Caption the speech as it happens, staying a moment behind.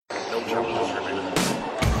No challenges remaining.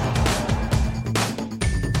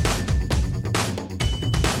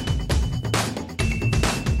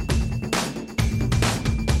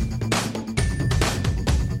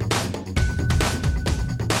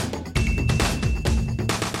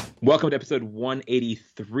 Welcome to episode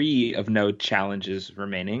 183 of No Challenges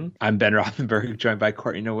Remaining. I'm Ben Rothenberg, joined by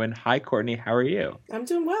Courtney Nguyen. Hi, Courtney. How are you? I'm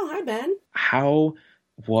doing well. Hi, Ben. How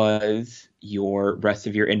was your rest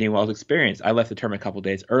of your Indian Wells experience? I left the tournament a couple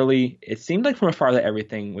days early. It seemed like from afar that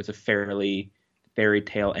everything was a fairly fairy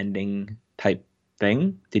tale ending type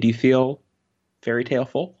thing. Did you feel fairy tale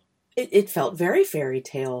full? It felt very fairy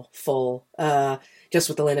tale full. Just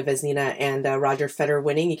with Elena Vesnina and Roger Federer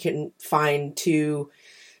winning, you couldn't find two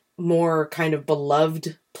more kind of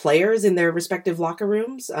beloved players in their respective locker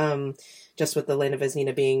rooms. Just with Elena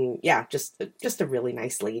Vesnina being, just a really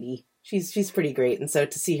nice lady. She's pretty great. And so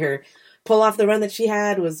to see her pull off the run that she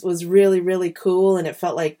had was really, really cool. And it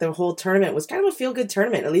felt like the whole tournament was kind of a feel-good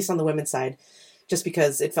tournament, at least on the women's side, just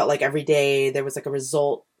because it felt like every day there was like a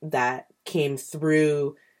result that came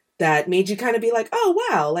through that made you kind of be like, oh,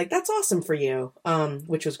 wow, like that's awesome for you,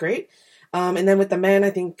 which was great. And then with the men,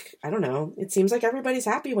 I don't know, it seems like everybody's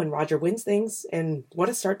happy when Roger wins things, and what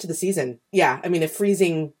a start to the season. Yeah, I mean, if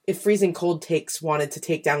freezing cold takes wanted to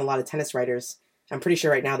take down a lot of tennis writers, I'm pretty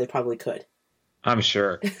sure right now they probably could. I'm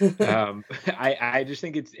sure. I just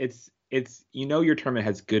think it's your tournament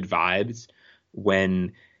has good vibes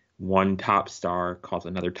when one top star calls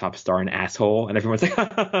another top star an asshole, and everyone's like,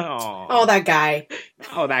 oh, that guy.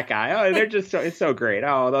 Oh, that guy. Oh, they're just it's so great.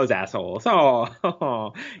 Oh, those assholes.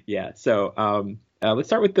 Oh, yeah. So let's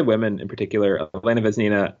start with the women in particular. Elena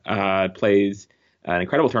Vesnina plays an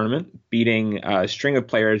incredible tournament, beating a string of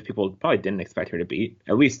players people probably didn't expect her to beat,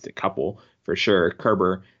 at least a couple for sure.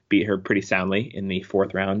 Kerber beat her pretty soundly in the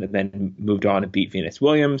fourth round, and then moved on to beat Venus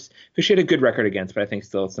Williams, who she had a good record against, but I think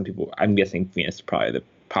still some people, I'm guessing Venus is probably the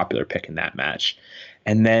popular pick in that match.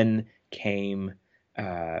 And then came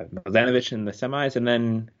Mladenovic in the semis, and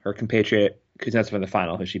then her compatriot Kuznetsova in the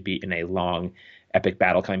final, who she beat in a long, epic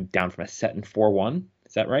battle, coming down from a set in 4-1.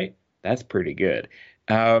 Is that right? That's pretty good.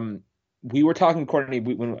 We were talking, Courtney,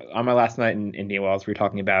 on my last night in Indian Wells, we were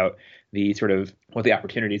talking about the sort of what the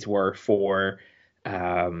opportunities were for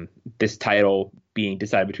this title being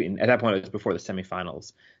decided between, at that point it was before the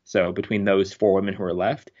semifinals, so between those four women who were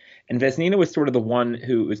left. And Vesnina was sort of the one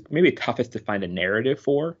who was maybe toughest to find a narrative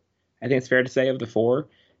for, I think it's fair to say, of the four,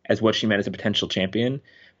 as what she meant as a potential champion.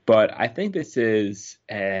 But I think this is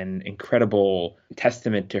an incredible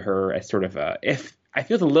testament to her as sort of if I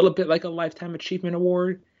feel it's a little bit like a lifetime achievement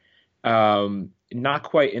award. Not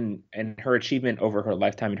quite in her achievement over her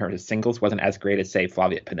lifetime in terms of singles wasn't as great as, say,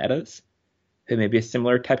 Flavia Pineda's, who maybe a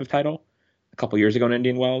similar type of title a couple years ago in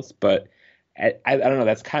Indian Wells. But I don't know.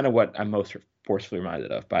 That's kind of what I'm most forcefully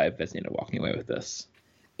reminded of by Vesnina walking away with this.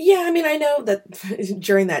 Yeah, I mean, I know that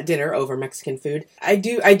during that dinner over Mexican food, I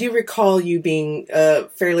do recall you being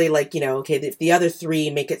fairly like, okay, if the other three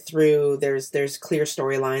make it through, there's clear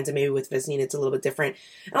storylines, and maybe with Vesnina it's a little bit different.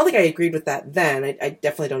 I don't think I agreed with that then. I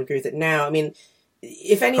definitely don't agree with it now. I mean,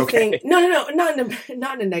 if anything, okay. No, not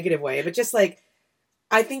in a negative way, but just like,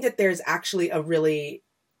 I think that there's actually a really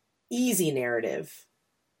easy narrative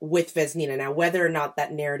with Vesnina. Now, whether or not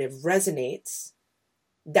that narrative resonates,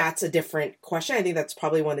 that's a different question. I think that's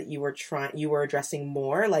probably one that you were addressing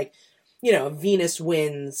more. Like, Venus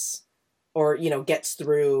wins or, gets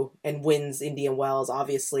through and wins Indian Wells.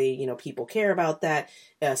 Obviously, people care about that.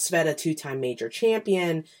 Sveta, 2-time major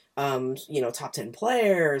champion, top 10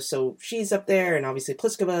 player. So she's up there. And obviously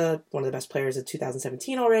Pliskova, one of the best players of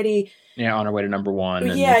 2017 already. Yeah, on her way to number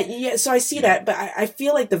one. Yeah. So I see that. But I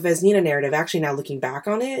feel like the Vesnina narrative, actually now looking back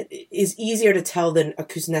on it, is easier to tell than a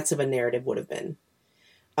Kuznetsova narrative would have been.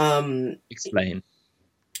 Explain.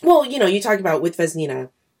 Well, you talk about with Vesnina,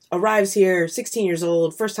 arrives here, 16 years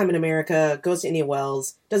old, first time in America, goes to Indian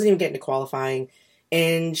Wells, doesn't even get into qualifying,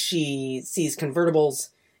 and she sees convertibles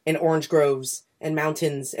and orange groves and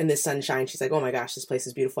mountains and this sunshine. She's like, oh my gosh, this place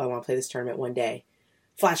is beautiful. I want to play this tournament one day.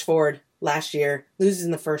 Flash forward, last year, loses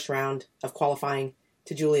in the first round of qualifying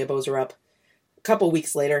to Julia Bozerup. A couple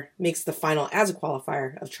weeks later, makes the final as a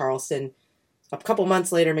qualifier of Charleston. A couple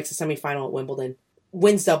months later, makes a semifinal at Wimbledon.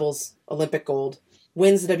 Wins doubles, Olympic gold,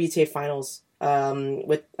 wins the WTA finals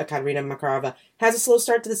with Katerina Makarova, has a slow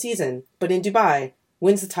start to the season, but in Dubai,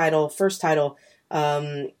 wins the title, first title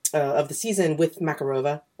of the season with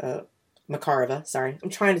Makarova, sorry. I'm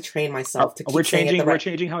trying to train myself to keep saying it the right. We're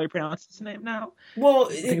changing how we pronounce his name now? Well,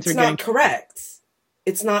 it's not correct.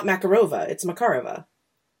 It's not Makarova, it's Makarova.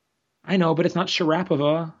 I know, but it's not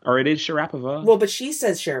Sharapova, or it is Sharapova. Well, but she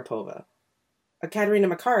says Sharapova. Katerina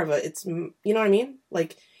Makarova, it's, you know what I mean?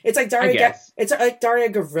 Like, It's like I guess. it's like Daria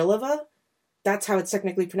Gavrilova. That's how it's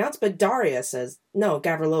technically pronounced, but Daria says no,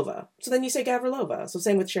 Gavrilova. So then you say Gavrilova. So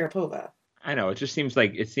same with Sharapova. I know. It seems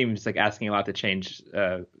like asking a lot to change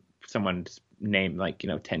someone's name, like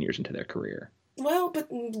 10 years into their career. Well, but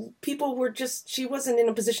people were just, she wasn't in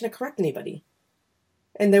a position to correct anybody.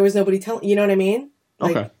 And there was nobody telling, you know what I mean?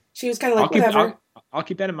 Like, Okay. she was kind of like, whatever. I'll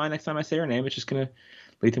keep that in mind next time I say her name. It's just going to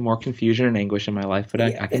lead to more confusion and anguish in my life, but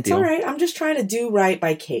I can it's deal. All right. I'm just trying to do right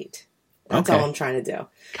by Kate. That's all I'm trying to do.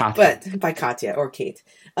 Katya. But by Katya or Kate.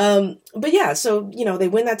 But yeah, so, they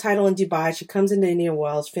win that title in Dubai. She comes into Indian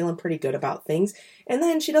Wells feeling pretty good about things. And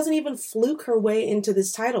then she doesn't even fluke her way into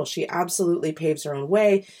this title. She absolutely paves her own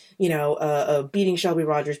way, beating Shelby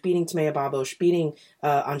Rogers, beating Timea Babos, beating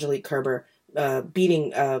Angelique Kerber,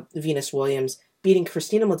 beating Venus Williams, beating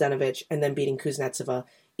Kristina Mladenovic, and then beating Kuznetsova.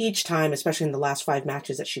 Each time, especially in the last 5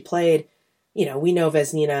 matches that she played, we know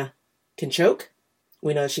Vesnina can choke.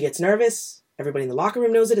 We know she gets nervous. Everybody in the locker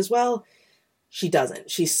room knows it as well. She doesn't.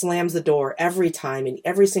 She slams the door every time in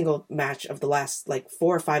every single match of the last 4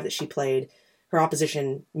 or 5 that she played. Her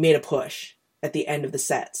opposition made a push at the end of the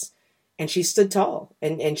sets, and she stood tall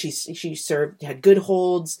and she served, had good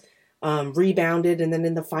holds, rebounded, and then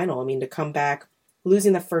in the final, to come back,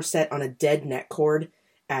 losing the first set on a dead net cord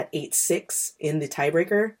at 8-6 in the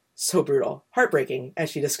tiebreaker. So brutal. Heartbreaking,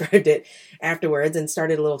 as she described it afterwards, and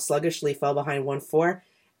started a little sluggishly, fell behind 1-4,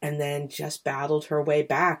 and then just battled her way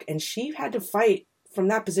back. And she had to fight from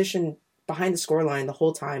that position behind the scoreline the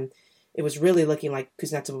whole time. It was really looking like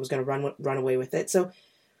Kuznetsova was going to run away with it. So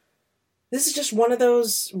this is just one of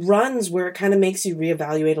those runs where it kind of makes you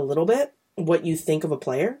reevaluate a little bit what you think of a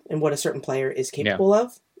player and what a certain player is capable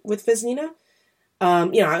of with Vesnina.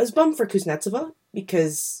 I was bummed for Kuznetsova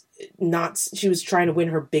because she was trying to win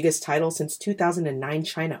her biggest title since 2009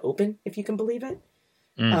 China Open, if you can believe it.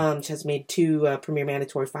 She has made 2 Premier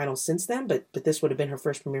Mandatory finals since then, but this would have been her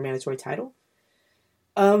first Premier Mandatory title.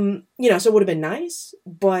 So it would have been nice,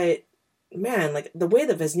 but man, the way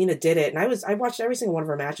that Vesnina did it, and I watched every single one of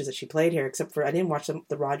her matches that she played here, except for I didn't watch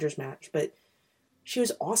the Rogers match, but she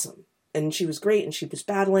was awesome. And she was great, and she was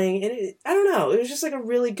battling, and I don't know, it was just a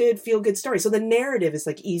really good, feel-good story. So the narrative is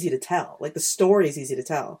easy to tell. The story is easy to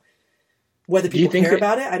tell. Whether people care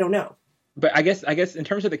about it, I don't know. But I guess in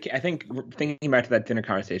terms of I think thinking back to that dinner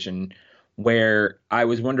conversation where I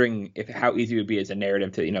was wondering how easy it would be as a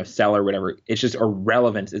narrative to, sell or whatever. It's just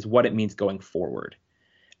irrelevance is what it means going forward.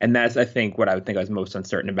 And that's, I think, what I would think I was most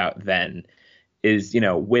uncertain about then is,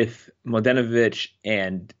 with Mladenovic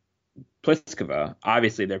and Pliskova,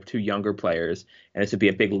 obviously they're 2 younger players, and this would be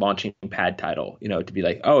a big launching pad title, to be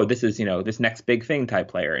like, oh, this is, this next big thing type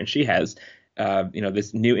player. And she has,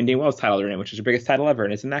 this new Indian Wells title to her name, which is her biggest title ever,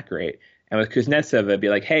 and isn't that great? And with Kuznetsova, it'd be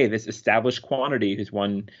like, hey, this established quantity who's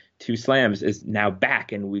won 2 slams is now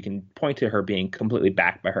back, and we can point to her being completely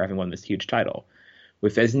backed by her having won this huge title.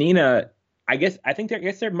 With Vesnina, I guess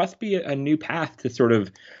there must be a new path to sort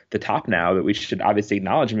of the top now that we should obviously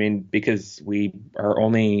acknowledge. Because we are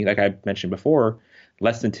only, like I mentioned before,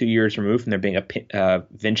 less than 2 years removed from there being a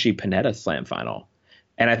Vinci Panetta slam final.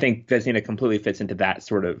 And I think Vesnina completely fits into that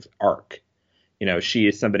sort of arc. She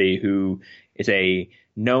is somebody who is a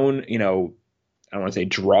known, I don't want to say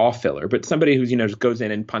draw filler, but somebody who's, just goes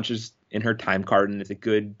in and punches in her time card and is a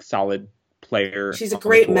good, solid player. She's a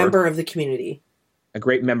great member of the community. A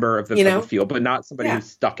great member of the field, but not somebody who's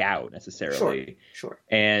stuck out necessarily. Sure.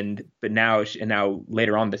 But now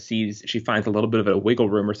later on she finds a little bit of a wiggle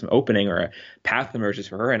room or some opening or a path emerges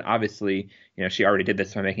for her. And obviously, she already did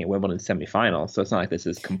this by making it Wimbledon semifinal. So it's not like this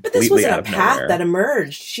is completely out of nowhere. But this wasn't a path that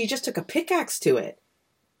emerged. She just took a pickaxe to it.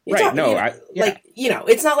 Right.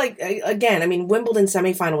 It's not like, again, Wimbledon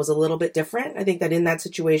semifinal was a little bit different. I think that in that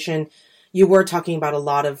situation, you were talking about a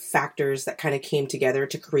lot of factors that kind of came together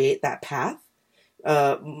to create that path.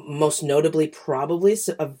 Most notably, probably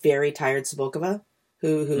a very tired Cibulkova,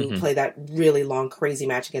 who played that really long, crazy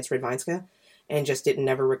match against Radwanska and just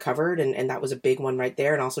never recovered. And that was a big one right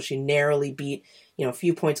there. And also she narrowly beat, a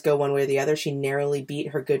few points go one way or the other. She narrowly beat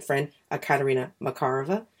her good friend, Katerina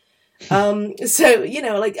Makarova.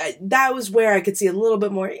 That was where I could see a little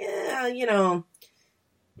bit more,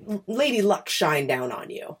 Lady Luck shine down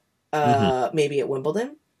on you, maybe at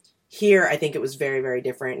Wimbledon. Here, I think it was very, very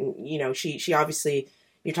different. And, she obviously,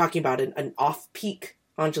 you're talking about an off-peak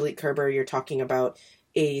Angelique Kerber. You're talking about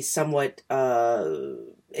a somewhat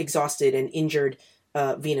exhausted and injured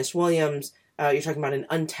Venus Williams. You're talking about an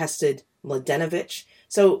untested Mladenovic.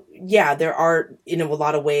 So, yeah, there are, a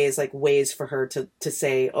lot of ways, ways for her to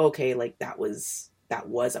say, okay, that was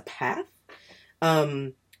a path.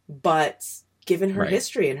 But given her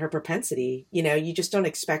history and her propensity, you just don't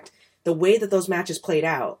expect the way that those matches played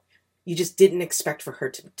out, you just didn't expect for her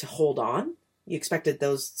to hold on. You expected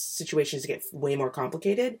those situations to get way more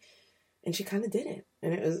complicated, and she kind of didn't,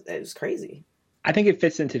 and it was crazy. I think it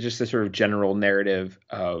fits into just the sort of general narrative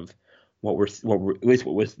of at least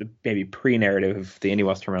what was the maybe pre-narrative of the Indy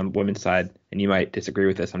Wells tournament on the women's side. And you might disagree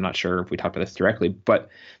with this. I'm not sure if we talked about this directly, but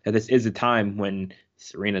that this is a time when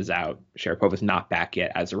Serena's out, Sharapova's not back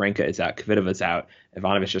yet, Azarenka is out, Kvitova's out,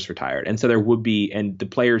 Ivanovic just retired, and so there would be, and the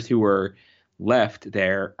players who were left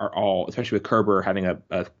there are all, especially with Kerber having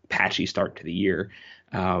a patchy start to the year,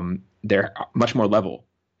 they're much more level,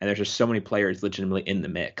 and there's just so many players legitimately in the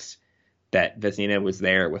mix that Vesnina was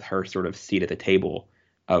there with her sort of seat at the table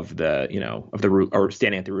of the, or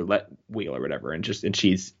standing at the roulette wheel or whatever, and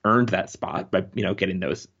she's earned that spot by, getting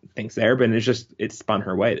those things there, but it spun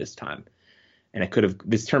her way this time, and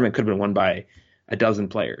this tournament could have been won by a dozen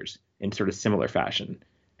players in sort of similar fashion.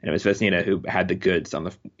 And it was Vesnina who had the goods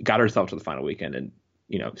got herself to the final weekend and,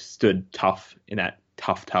 stood tough in that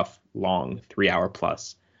tough, long 3-hour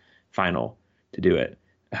plus final to do it.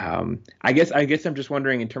 I guess I'm just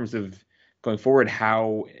wondering in terms of going forward,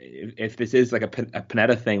 how, if this is like a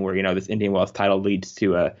Pennetta thing where, this Indian Wells title leads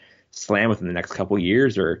to a slam within the next couple of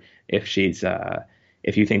years, or if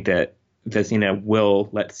if you think that Vesnina will,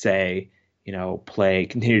 let's say,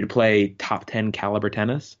 continue to play top 10 caliber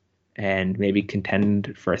tennis and maybe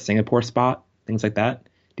contend for a Singapore spot, things like that. Do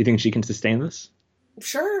you think she can sustain this?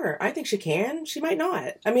 Sure, I think she can. She might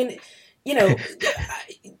not. I mean,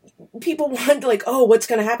 people want like, oh, what's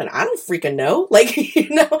going to happen? I don't freaking know. Like,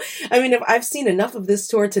 I mean, if I've seen enough of this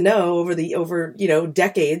tour to know over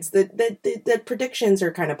decades that predictions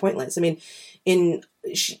are kind of pointless. I mean,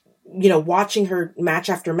 watching her match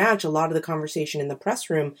after match, a lot of the conversation in the press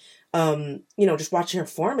room, just watching her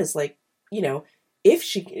form is like, if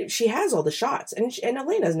she has all the shots, and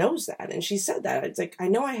Elena knows that, and she said that. It's like, I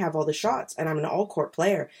know I have all the shots, and I'm an all-court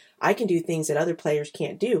player. I can do things that other players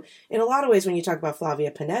can't do. In a lot of ways, when you talk about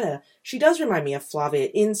Flavia Pennetta, she does remind me of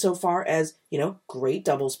Flavia insofar as, great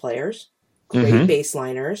doubles players, great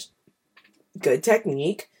baseliners, good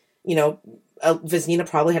technique. Vesnina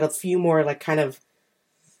probably had a few more like kind of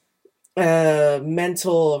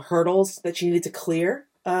mental hurdles that she needed to clear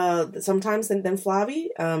sometimes than Flavia.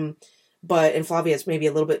 And Flavia is maybe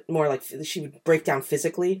a little bit more like she would break down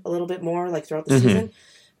physically a little bit more like throughout the season.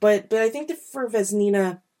 But I think that for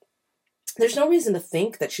Vesnina, there's no reason to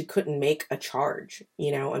think that she couldn't make a charge.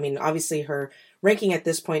 I mean, obviously her ranking at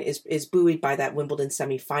this point is buoyed by that Wimbledon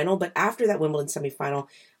semifinal. But after that Wimbledon semifinal,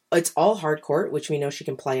 it's all hard court, which we know she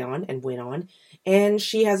can play on and win on. And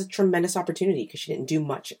she has a tremendous opportunity because she didn't do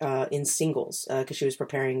much in singles because she was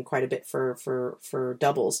preparing quite a bit for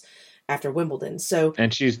doubles after Wimbledon.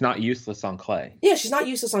 And she's not useless on clay. Yeah, she's not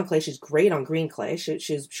useless on clay. She's great on green clay.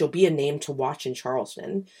 She'll be a name to watch in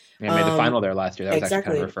Charleston. Yeah, made the final there last year. That was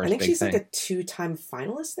exactly. Actually kind of her first I think big she's thing. like a 2-time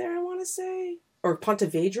finalist there, I want to say. Or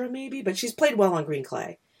Pontevedra maybe, but she's played well on green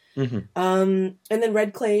clay. And then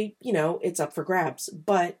red clay, it's up for grabs.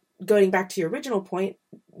 But going back to your original point,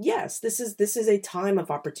 yes, this is a time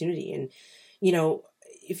of opportunity. And,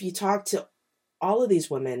 if you talk to all of these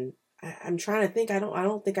women, I'm trying to think. I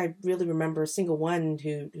don't think I really remember a single one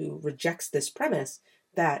who rejects this premise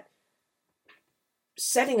that,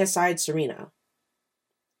 setting aside Serena,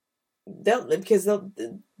 I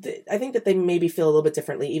think that they maybe feel a little bit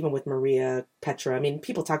differently, even with Maria, Petra. I mean,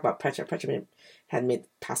 people talk about Petra. Petra had made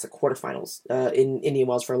past the quarterfinals in Indian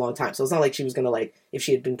Wells for a long time, so it's not like she was gonna if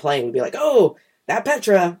she had been playing, we'd be like, oh, that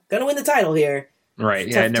Petra gonna win the title here. Right?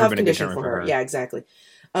 Yeah, never been a good tournament for her. Yeah, exactly.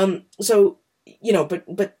 So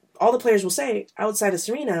but all the players will say, outside of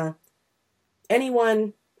Serena,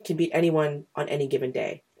 anyone can beat anyone on any given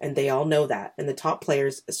day. And they all know that. And the top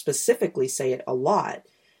players specifically say it a lot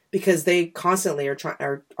because they constantly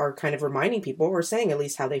are kind of reminding people, or saying at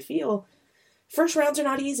least how they feel. First rounds are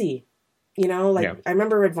not easy. I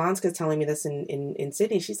remember Radvanska telling me this in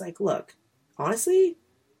Sydney. She's like, look, honestly,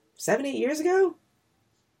 7-8 years ago,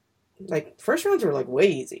 like, first rounds were like way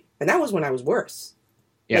easy. And that was when I was worse.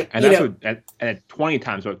 Yeah, and that's what 20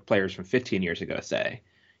 times what players from 15 years ago say.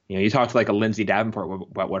 You talk to like a Lindsay Davenport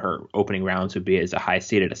about what her opening rounds would be as a high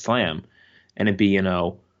seed at a slam, and it'd be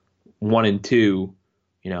 1 and 2.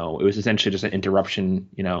 It was essentially just an interruption,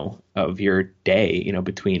 of your day,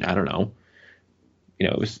 between, I don't know,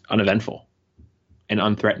 it was uneventful and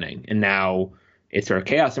unthreatening, and now it's sort of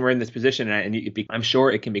chaos, and we're in this position, and I'm sure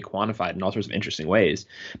it can be quantified in all sorts of interesting ways.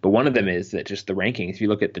 But one of them is that just the rankings. If you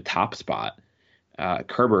look at the top spot.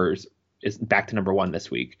 Kerber's is back to number 1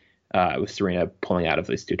 this week, with Serena pulling out of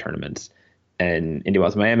these 2 tournaments, and Indy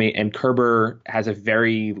Wells Miami. And Kerber has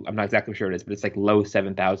I'm not exactly sure it is, but it's like low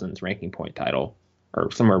 7,000s ranking point title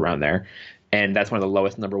or somewhere around there, and that's one of the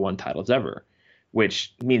lowest number one titles ever,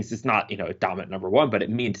 which means it's not a dominant number one, but it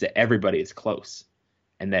means that everybody is close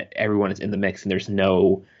and that everyone is in the mix, and there's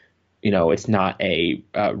no it's not a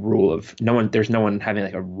rule of no one. There's no one having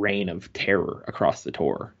like a reign of terror across the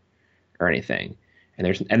tour or anything,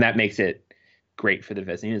 and that makes it great for the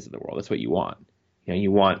Vezininas of the world. That's what you want.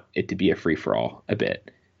 You want it to be a free for all a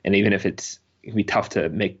bit, and even if it can be tough to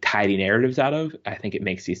make tidy narratives out of, I think it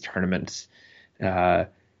makes these tournaments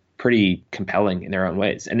pretty compelling in their own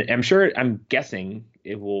ways. And I'm guessing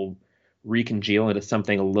it will recongeal into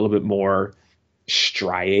something a little bit more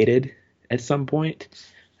striated at some point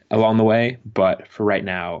along the way. But for right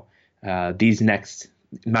now, these next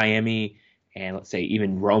Miami and let's say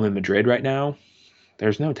even Rome and Madrid right now,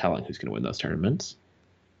 there's no telling who's going to win those tournaments.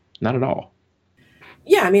 Not at all.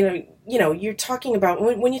 Yeah, I mean, you're talking about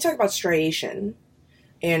when you talk about striation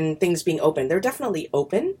and things being open, they're definitely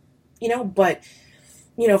open, but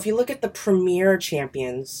if you look at the premier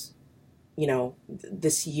champions,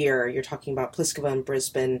 this year, you're talking about Pliskova in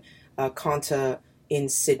Brisbane, Konta in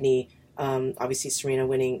Sydney, obviously Serena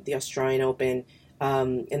winning the Australian Open,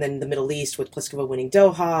 and then the Middle East with Pliskova winning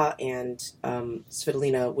Doha and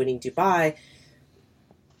Svitolina winning Dubai.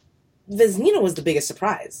 Vesnina was the biggest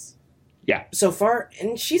surprise. Yeah. So far,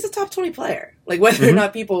 and she's a top 20 player. Like, whether or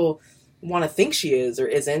not people want to think she is or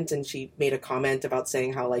isn't, and she made a comment about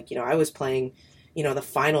saying how, like, I was playing, the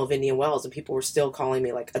final of Indian Wells, and people were still calling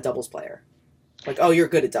me, like, a doubles player. Like, oh, you're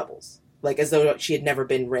good at doubles. Like, as though she had never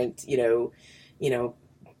been ranked,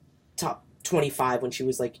 top 25 when she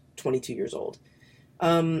was, like, 22 years old.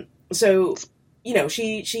 So,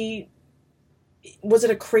 she was it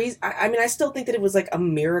a crazy... I mean, I still think that it was, like, a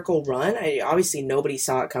miracle run. Obviously, nobody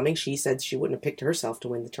saw it coming. She said she wouldn't have picked herself to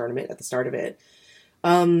win the tournament at the start of it.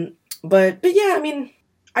 But yeah, I mean,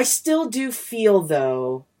 I still do feel,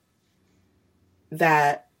 though,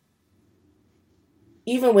 that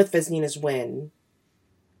even with Vesnina's win,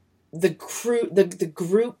 the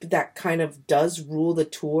group that kind of does rule the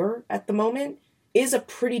tour at the moment is a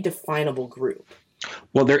pretty definable group.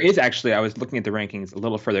 Well, there is actually, I was looking at the rankings a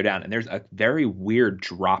little further down, and there's a very weird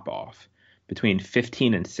drop-off between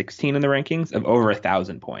 15 and 16 in the rankings of over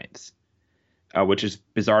 1,000 points, which is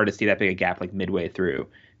bizarre to see that big a gap like midway through.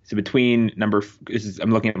 So between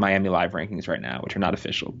I'm looking at Miami Live rankings right now, which are not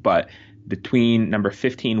official, but between number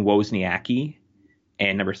 15 Wozniacki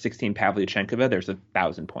and number 16 Pavlyuchenkova, there's a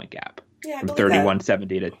 1,000-point gap from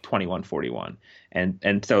 3170 to 2141,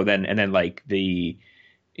 and so then like the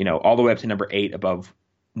all the way up to number 8 above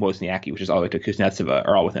Wozniacki, which is all the way to Kuznetsova,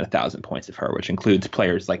 are all within 1,000 points of her, which includes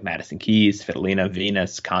players like Madison Keys, Svitolina,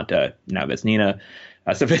 Venus, Konta, now Vesnina.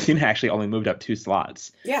 So Vesnina actually only moved up 2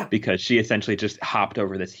 slots, because she essentially just hopped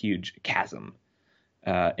over this huge chasm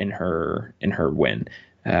in her win.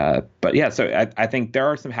 But yeah, so I think there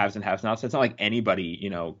are some haves and have-nots. It's not like anybody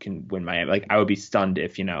can win Miami. Like, I would be stunned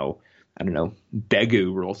if I don't know,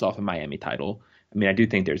 Begu rolls off a Miami title. I mean, I do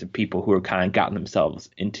think there's people who are kind of gotten themselves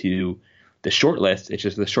into the short list. It's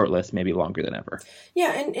just the short list may be longer than ever.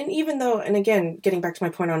 Yeah, and even though, and again, getting back to my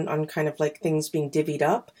point on kind of like things being divvied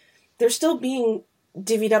up, they're still being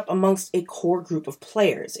divvied up amongst a core group of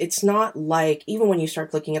players. It's not like, even when you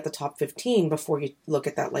start looking at the top 15 before you look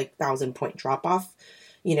at that like 1,000-point drop-off,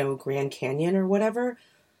 Grand Canyon or whatever,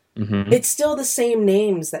 it's still the same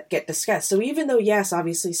names that get discussed. So even though, yes,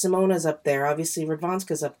 obviously Simona's up there, obviously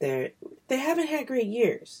Radwanska's up there, they haven't had great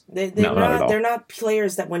years. They're not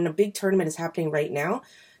players that when a big tournament is happening right now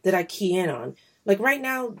that I key in on. Like right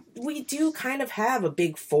now, we do kind of have a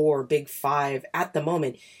big 4, big 5 at the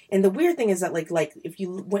moment. And the weird thing is that like if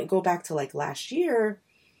you go back to like last year,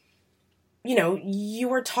 you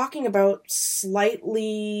were talking about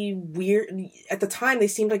slightly weird, at the time they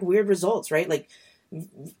seemed like weird results, right? Like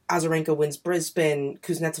Azarenka wins Brisbane,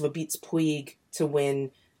 Kuznetsova beats Puig to win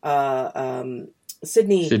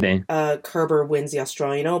Sydney. Kerber wins the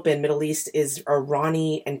Australian Open. Middle East is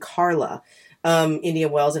Ronnie and Carla. Indian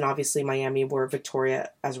Wells and obviously Miami were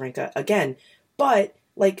Victoria Azarenka again. But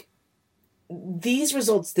like these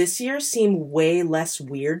results this year seem way less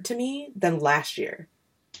weird to me than last year.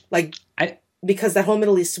 Because that whole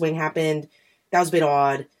Middle East swing happened. That was a bit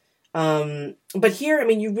odd. But here, I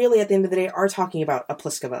mean, you really, at the end of the day, are talking about a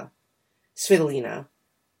Pliskova, Svitolina,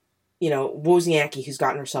 Wozniacki, who's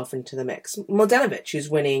gotten herself into the mix, Mladenovic, who's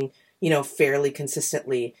winning, fairly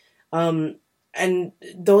consistently. And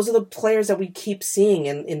those are the players that we keep seeing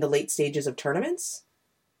in the late stages of tournaments.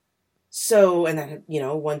 So, and that,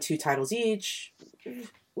 1-2 titles each,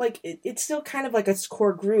 like, it's still kind of like a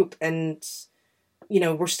core group, and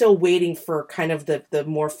we're still waiting for kind of the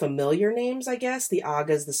more familiar names, I guess, the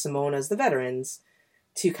Agas, the Simonas, the veterans,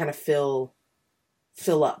 to kind of fill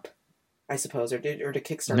fill up, I suppose, or to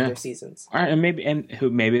kickstart Yeah. their seasons. All right, and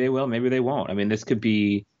maybe they will, maybe they won't. I mean, it could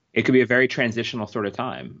be a very transitional sort of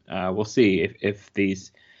time. We'll see if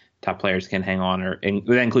these top players can hang on, and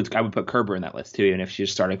that includes, I would put Kerber in that list too, even if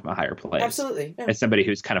she's starting from a higher place, Absolutely, yeah. as somebody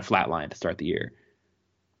who's kind of flatlined to start the year.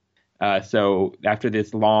 So after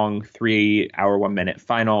this long 3 hour 1 minute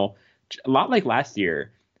final, a lot like last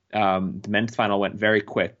year, the men's final went very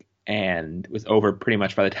quick and was over pretty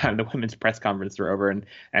much by the time the women's press conference were over. And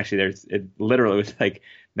actually, it literally was like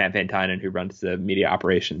Matt Van Tynen, who runs the media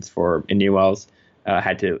operations for Indian Wells,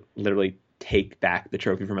 had to literally take back the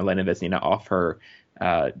trophy from Elena Vesnina off her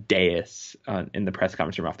dais in the press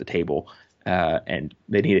conference room, off the table. And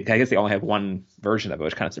I guess they only have one version of it,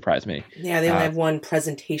 which kind of surprised me. Yeah, they only have one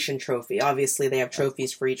presentation trophy. Obviously, they have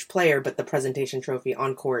trophies for each player, but the presentation trophy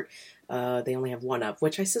on court, they only have one of,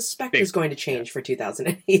 which I suspect is going to change for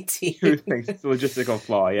 2018. It's a logistical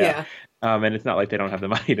flaw, yeah. And it's not like they don't have the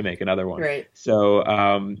money to make another one. Right. So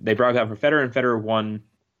they brought it out for Federer, and Federer won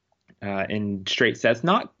in straight sets,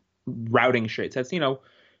 not routing straight sets,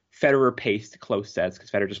 Federer paced close sets because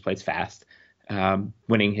Federer just plays fast.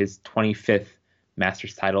 Winning his 25th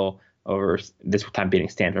Masters title over, this time beating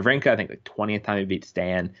Stan Wawrinka. I think the 20th time he beat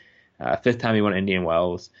Stan, 5th time he won Indian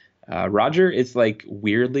Wells. Roger is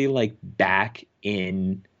weirdly back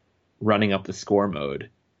in running up the score mode.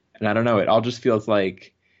 And I don't know, it all just feels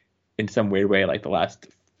like in some weird way, the last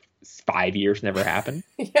 5 years never happened.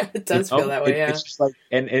 Yeah, it does feel that way. It's just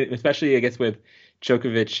and especially I guess with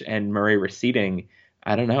Djokovic and Murray receding,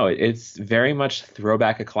 I don't know. It's very much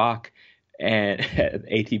throwback a clock. And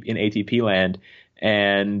in ATP land,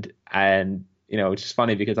 and it's just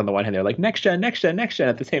funny because on the one hand they're like next gen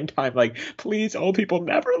at the same time, please old people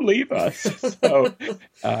never leave us. So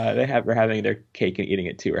they're having their cake and eating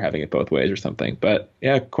it too, or having it both ways or something. But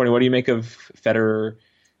yeah, Courtney, what do you make of Federer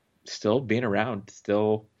still being around?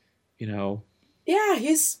 Still, yeah,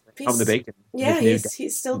 he's on the bacon. Yeah,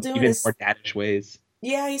 he's still doing even his more daddish ways.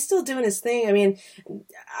 Yeah, he's still doing his thing. I mean,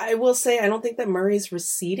 I will say I don't think that Murray's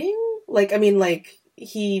receding.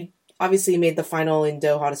 He obviously made the final in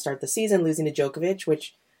Doha to start the season, losing to Djokovic,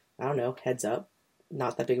 which, I don't know, heads up,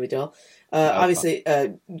 not that big of a deal. Obviously,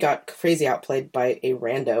 got crazy outplayed by a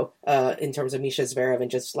rando in terms of Misha Zverev,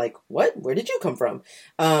 and just what? Where did you come from?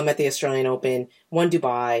 At the Australian Open, won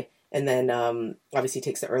Dubai, and then obviously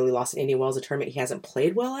takes the early loss in Indian Wells, a tournament he hasn't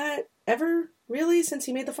played well at ever, really, since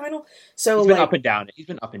he made the final. So he's been up and down. He's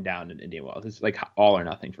been up and down in Indian Wells. It's all or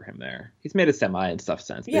nothing for him there. He's made a semi and stuff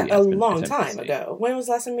since. Yeah, a long time ago. When was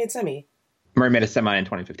the last time he made semi? Murray made a semi in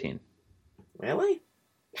 2015. Really?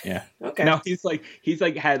 Yeah. Okay. No,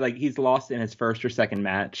 he's lost in his first or second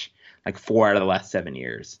match 4 out of the last 7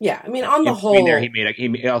 years. Yeah, I mean, on the whole, there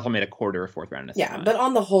he also made a quarter or fourth round. In a yeah, semi. but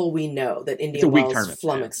on the whole, we know that Indian Wells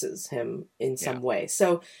flummoxes him in some way.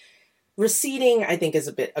 So receding, I think, is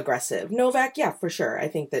a bit aggressive. Novak, yeah, for sure. I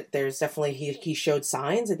think that there's definitely he showed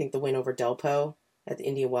signs. I think the win over Delpo at the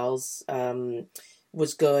Indian Wells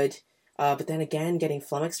was good. But then again, getting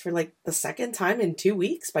flummoxed for the second time in 2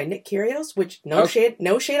 weeks by Nick Kyrgios, which no shade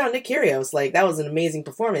on Nick Kyrgios. That was an amazing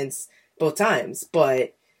performance both times.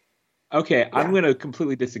 But okay, yeah. I'm going to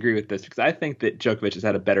completely disagree with this because I think that Djokovic has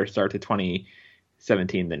had a better start to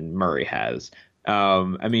 2017 than Murray has.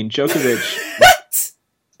 I mean, Djokovic. What?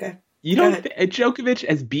 Okay. Djokovic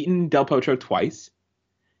has beaten Del Potro twice.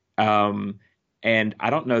 And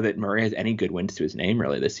I don't know that Murray has any good wins to his name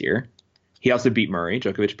really this year. He also beat Murray.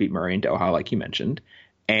 Djokovic beat Murray in Doha, like you mentioned.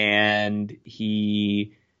 And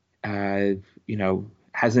he, hasn't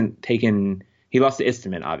taken... He lost to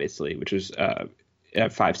Istomin, obviously, which was a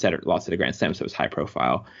 5-setter loss at a Grand Slam, so it was high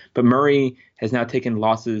profile. But Murray has now taken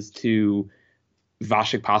losses to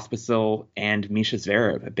Vasek Pospisil and Misha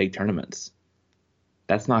Zverev at big tournaments.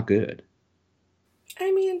 That's not good.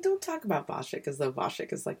 I mean, don't talk about Vasek as though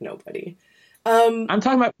Vasek is nobody. I'm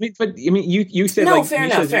talking about, but I mean, you said no, fair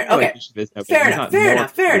enough.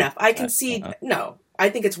 Fair enough. I concede. No, I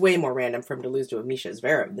think it's way more random for him to lose to a Misha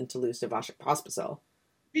Zverev than to lose to Vasek Pospisil.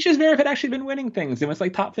 Misha Zverev had actually been winning things. It was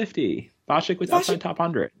top 50. Vasek was outside top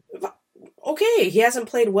 100. Okay, he hasn't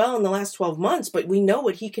played well in the last 12 months, but we know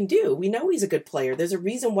what he can do. We know he's a good player. There's a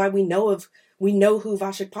reason why we know who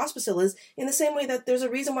Vasek Pospisil is, in the same way that there's a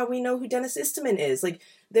reason why we know who Denis Istomin is.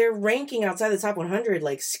 Their ranking outside the top 100,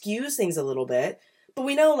 skews things a little bit. But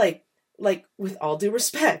we know, with all due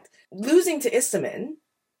respect, losing to Istomin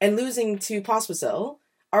and losing to Pospisil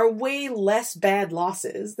are way less bad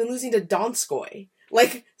losses than losing to Donskoy.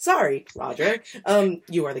 Sorry, Roger.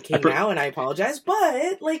 You are the king now, and I apologize.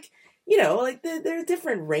 But, they're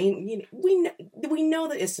different range. We know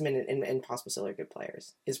that Istomin and Pospisil are good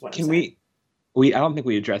players, is what I'm saying. I don't think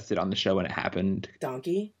we addressed it on the show when it happened.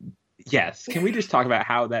 Donkey. Yes. Can we just talk about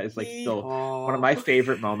how that is like still one of Yeehaw. my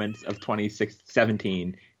favorite moments of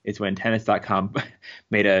 2017 is when tennis.com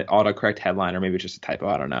made an autocorrect headline, or maybe it's just a typo,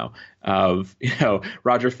 I don't know, of,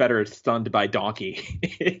 Roger Federer is stunned by donkey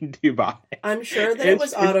in Dubai. I'm sure that it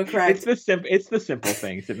was autocorrect. It's the simple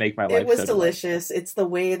things that make my life It was so delicious. It's the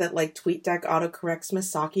way that like TweetDeck autocorrects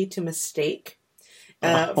Misaki to mistake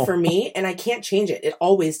delightful. for me, and I can't change it. It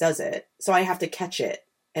always does it, so I have to catch it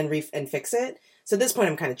and and fix it. So at this point,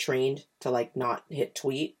 I'm kind of trained to like not hit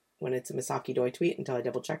tweet when it's a Misaki Doi tweet until I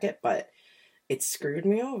double check it, but it screwed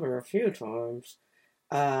me over a few times.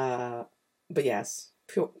 But yes,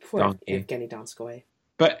 poor Donkey. Evgeny Donskoy.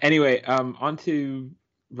 But anyway, on to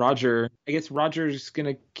Roger. I guess Roger's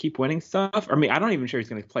gonna keep winning stuff. I mean, I don't even sure he's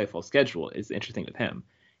gonna play a full schedule. Is the interesting with him.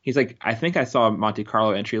 He's like, I think I saw a Monte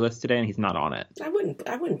Carlo entry list today, and he's not on it. I wouldn't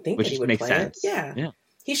think Which that he would makes play sense. it. Yeah. Yeah.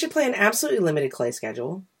 He should play an absolutely limited clay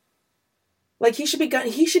schedule. Like he should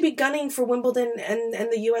be gunning for Wimbledon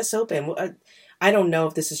and the U.S. Open. I don't know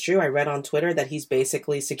if this is true. I read on Twitter that he's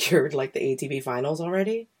basically secured like the ATP finals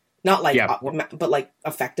already. Not like, but like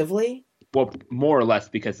effectively. Well, more or less,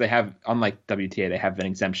 because they have, unlike WTA, they have an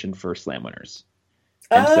exemption for slam winners.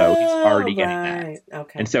 And so he's already getting that.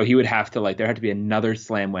 Okay. And so he would have to there had to be another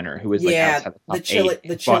slam winner who was outside the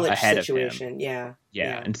Cilic situation. Yeah.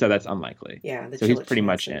 And so that's unlikely. Yeah. So he's pretty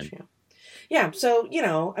much in. Yeah. So,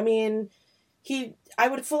 I mean, I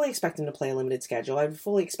would fully expect him to play a limited schedule. I would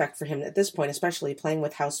fully expect for him at this point, especially playing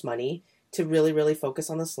with house money, to really, really focus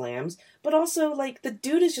on the slams. But also, like, the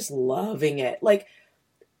dude is just loving it. Like,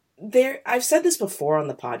 I've said this before on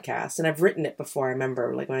the podcast, and I've written it before. I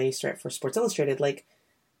remember, like, when I used to write for Sports Illustrated, like,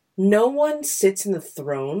 no one sits in the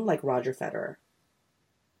throne like Roger Federer.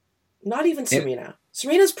 Not even Serena.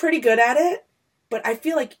 Serena's pretty good at it, but I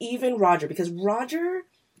feel like even Roger, because Roger,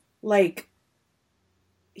 like,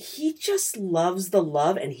 he just loves the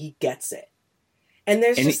love and he gets it. And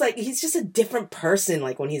he's just a different person,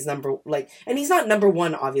 like, when he's and he's not number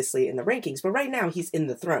one, obviously, in the rankings, but right now he's in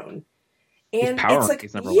the throne. And it's like,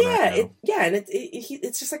 and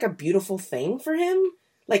it's just like a beautiful thing for him.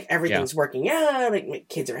 Like, everything's working out, like, my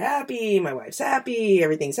kids are happy, my wife's happy,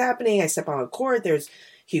 everything's happening, I step on a court, there's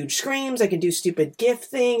huge screams, I can do stupid GIF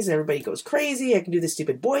things, and everybody goes crazy, I can do this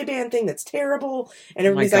stupid boy band thing that's terrible, and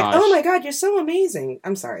everybody's like, oh my god, you're so amazing.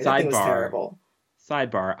 I'm sorry, that thing was terrible.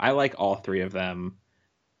 Sidebar, I like all three of them.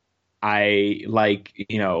 I like,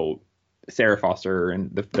 Sarah Foster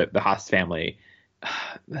and the Haas family.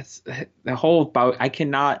 That's the whole about. I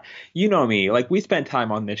cannot, me, like, we spent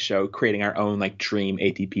time on this show creating our own like dream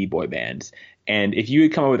ATP boy bands, and if you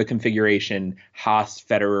had come up with a configuration Haas,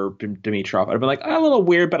 Federer, Dimitrov, I'd have been like, a little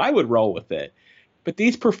weird, but I would roll with it. But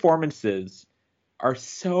these performances are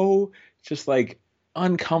so just like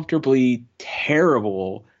uncomfortably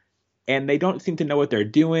terrible, and they don't seem to know what they're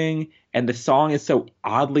doing, and the song is so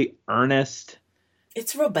oddly earnest.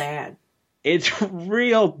 It's real bad. It's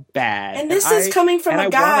real bad. And this is coming from a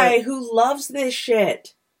guy who loves this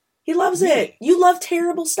shit. He loves it. You love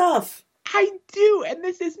terrible stuff. I do, and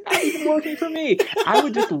this is not even working for me. I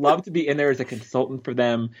would just love to be in there as a consultant for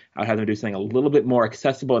them. I would have them do something a little bit more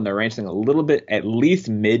accessible and they're arranging a little bit, at least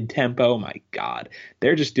mid-tempo. My God.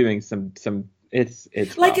 They're just doing some it's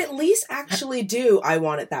like, rough. at least actually do I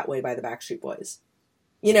Want It That Way by the Backstreet Boys.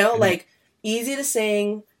 Like, easy to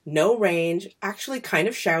sing, no range, actually kind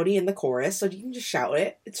of shouty in the chorus, so you can just shout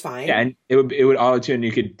it. It's fine. Yeah, and it would auto-tune.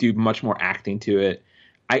 You could do much more acting to it.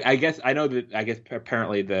 I guess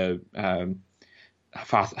apparently the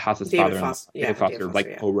Haas's father, David Foster,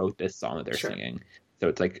 co-wrote this song that they're singing. So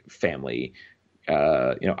it's like family,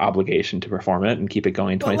 obligation to perform it and keep it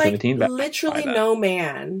going in 2017. Like, literally no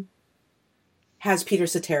man has Peter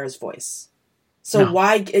Cetera's voice. So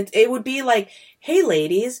why it would be like, hey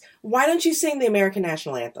ladies, why don't you sing the American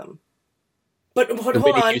national anthem? But hold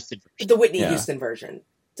on, the Whitney Houston version.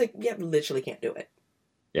 It's like, literally can't do it.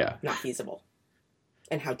 Yeah, not feasible.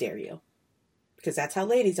 And how dare you? Because that's how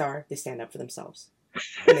ladies are. They stand up for themselves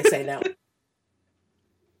and they say no. But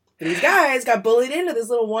these guys got bullied into this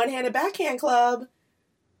little one-handed backhand club.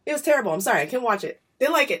 It was terrible. I'm sorry, I couldn't watch it.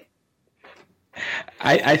 Didn't like it.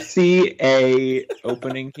 I see a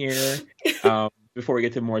opening here before we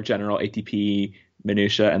get to more general ATP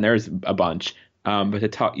minutia, and there's a bunch. But to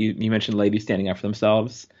talk, you mentioned ladies standing up for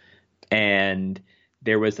themselves, and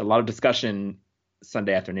there was a lot of discussion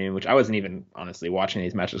Sunday afternoon, which I wasn't even honestly watching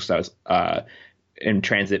these matches because I was in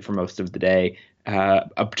transit for most of the day,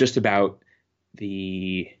 just about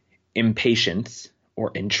the impatience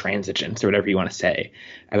or intransigence or whatever you want to say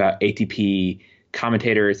about ATP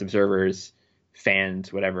commentators, observers,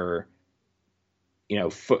 fans, whatever,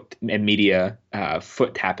 foot and media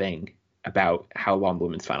foot tapping about how long the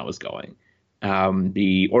women's final was going.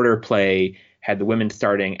 The order of play had the women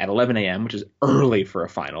starting at 11 a.m., which is early for a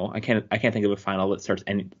final. I can't think of a final that starts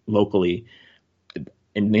locally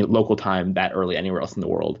in the local time that early anywhere else in the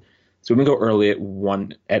world. So women go early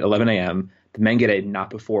at 11 a.m. The men get a not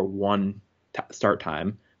before 1 start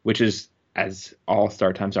time, which is, as all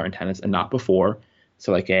start times are in tennis, a not before.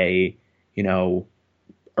 So like a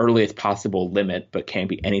earliest possible limit, but can't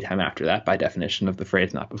be any time after that by definition of the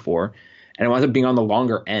phrase not before. And it winds up being on the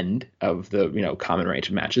longer end of the common range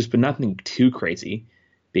of matches, but nothing too crazy,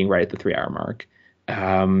 being right at the 3 hour mark.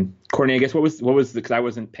 Courtney, I guess what was because I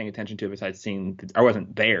wasn't paying attention to it besides seeing, I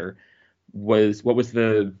wasn't there. What was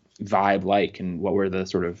the vibe like, and what were the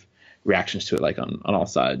sort of reactions to it like on all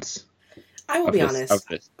sides? I will be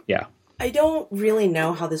honest. Yeah. I don't really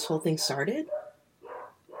know how this whole thing started.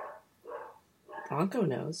 Bronco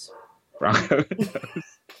knows. Bronco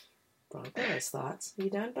has thoughts. You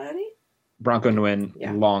done, buddy? Bronco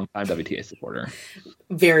Nguyen, long-time WTA supporter.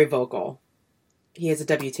 Very vocal. He is a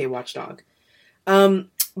WTA watchdog.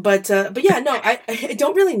 But yeah, no, I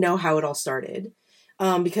don't really know how it all started.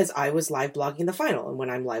 Because I was live blogging the final. And when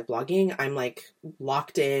I'm live blogging, I'm like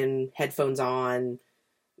locked in, headphones on,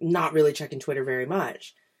 not really checking Twitter very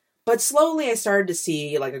much. But slowly I started to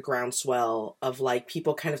see like a groundswell of like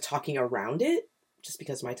people kind of talking around it, just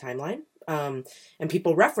because of my timeline. And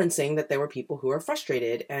people referencing that there were people who are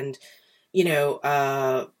frustrated. And,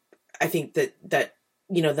 I think that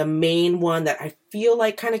the main one that I feel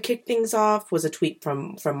like kind of kicked things off was a tweet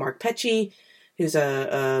from Mark Petchey, who's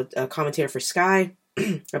a commentator for Sky,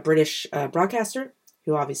 a British broadcaster,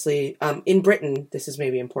 who obviously, in Britain, this is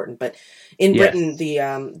maybe important, but in Britain,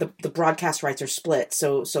 the broadcast rights are split.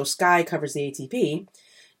 So Sky covers the ATP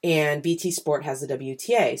and BT Sport has the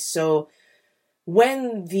WTA. So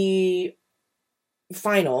when the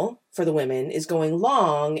final for the women is going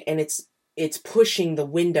long and it's pushing the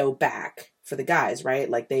window back for the guys, right?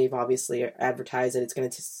 Like they've obviously advertised that it's going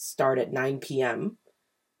to start at 9 p.m.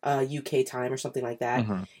 UK time or something like that.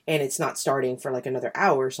 Mm-hmm. And it's not starting for like another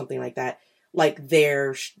hour or something like that. Like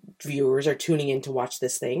their viewers are tuning in to watch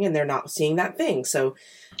this thing and they're not seeing that thing. So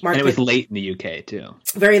and it was late in the UK too.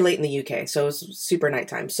 Very late in the UK. So it was super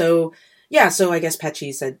nighttime. So yeah, so I guess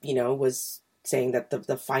Petchey said, was saying that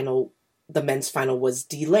the men's final was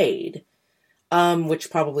delayed. Which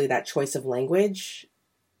probably that choice of language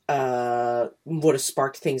would have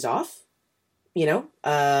sparked things off. And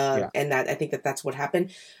that I think that's what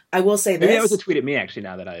happened. I will say this. Maybe that was a tweet at me, actually,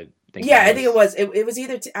 now that I think. Yeah, I think it was. It was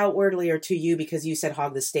either outwardly or to you, because you said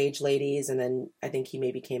hog the stage, ladies. And then I think he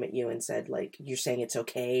maybe came at you and said, like, you're saying it's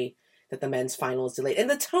okay that the men's final is delayed. And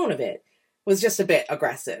the tone of it was just a bit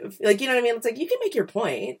aggressive. Like, you know what I mean? It's like, you can make your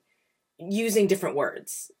point using different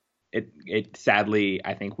words. It sadly,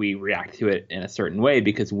 I think we react to it in a certain way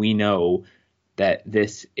because we know that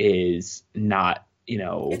this is not,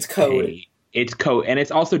 it's code. It's code, and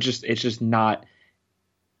it's also just not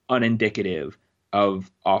unindicative of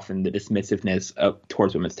often the dismissiveness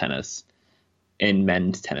towards women's tennis in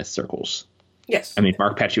men's tennis circles. Yes. I mean,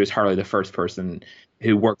 Mark Petchey was hardly the first person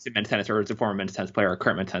who works in men's tennis or is a former men's tennis player or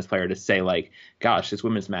current men's tennis player to say, like, gosh, this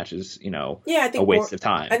women's match is, I think a waste of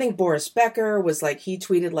time. I think Boris Becker was like, he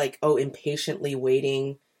tweeted like, oh, impatiently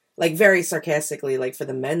waiting, like very sarcastically, like for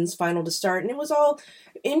the men's final to start. And it was all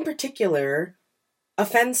in particular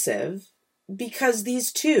offensive because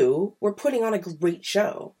these two were putting on a great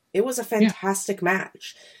show. It was a fantastic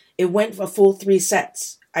match. It went a full 3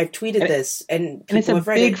 sets. I've tweeted this, and it's a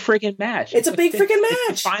big freaking match. It's a big freaking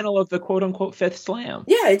match. It's the final of the quote unquote 5th slam.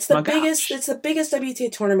 Yeah, it's the biggest. Gosh. It's the biggest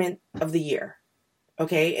WTA tournament of the year.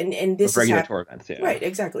 Okay, and this regular is tour events, yeah. Right,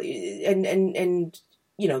 exactly, and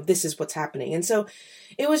this is what's happening, and so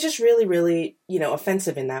it was just really, really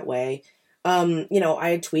offensive in that way. I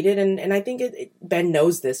had tweeted, and I think Ben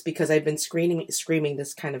knows this because I've been screaming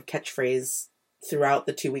this kind of catchphrase throughout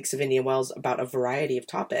the 2 weeks of Indian Wells about a variety of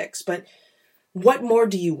topics, but. What more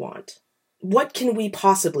do you want? What can we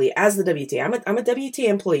possibly, as the WTA? I'm a WTA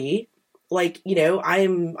employee. Like,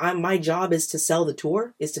 I'm my job is to sell the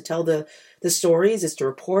tour, is to tell the stories, is to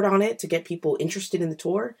report on it, to get people interested in the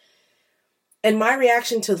tour. And my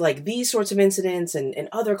reaction to like these sorts of incidents and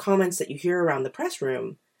other comments that you hear around the press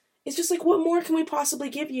room is just like, what more can we possibly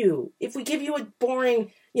give you? If we give you a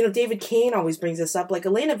boring, David Kane always brings this up. Like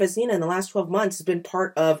Elena Vesnina in the last 12 months has been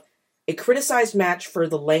part of a criticized match for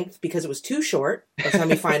the length because it was too short, a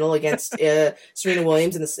semifinal against Serena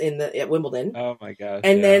Williams at Wimbledon. Oh my gosh!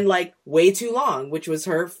 And then like way too long, which was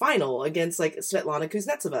her final against like Svetlana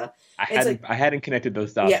Kuznetsova. I hadn't connected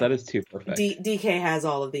those dots. Yeah, that is too perfect. DK has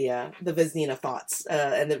all of the Vesnina thoughts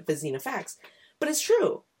and the Vesnina facts, But it's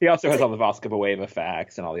true. He also has all the Voskova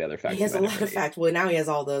facts and all the other facts. He has a lot of facts. Well, now he has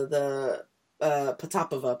all the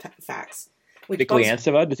Potapova facts.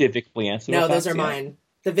 Vikliansova? Does he have Vikliansova? No, those are mine.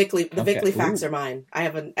 The Vickley facts are mine. I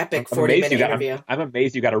have an epic 40-minute interview. I'm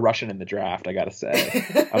amazed you got a Russian in the draft, I gotta say.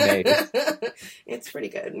 Amazed. It's pretty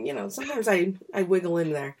good. Sometimes I wiggle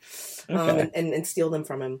in there and steal them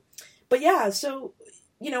from him. But yeah, so,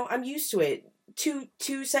 I'm used to it.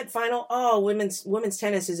 Two set final. Oh, women's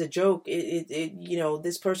tennis is a joke.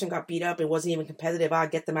 This person got beat up and wasn't even competitive.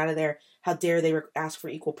 Get them out of there. How dare they ask for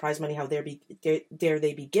equal prize money? How dare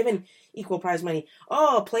they be given equal prize money?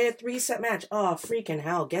 Oh, play a 3-set match. Oh, freaking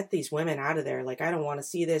hell. Get these women out of there. Like, I don't want to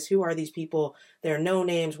see this. Who are these people? They're no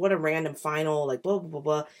names. What a random final. Like, blah, blah, blah,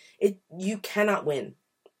 blah. You cannot win.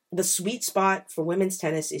 The sweet spot for women's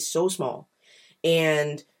tennis is so small.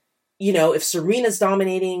 And, if Serena's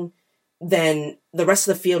dominating, then the rest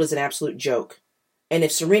of the field is an absolute joke. And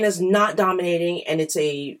if Serena's not dominating and it's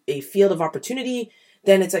a field of opportunity,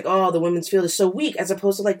 then it's like, oh, the women's field is so weak, as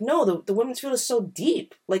opposed to like, no, the women's field is so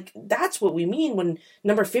deep. Like, that's what we mean when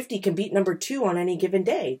number 50 can beat number 2 on any given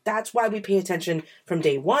day. That's why we pay attention from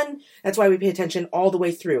day one. That's why we pay attention all the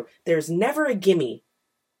way through. There's never a gimme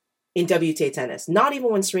in WTA tennis, not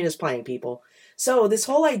even when Serena's playing, people. So this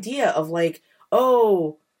whole idea of like,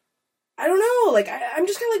 oh, I don't know, like, I'm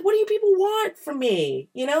just kind of like, what do you people want from me?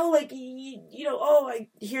 I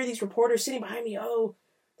hear these reporters sitting behind me, oh,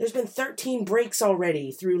 there's been 13 breaks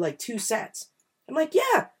already through, like, 2 sets. I'm like,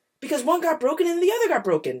 yeah, because one got broken and the other got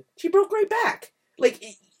broken. She broke right back. Like,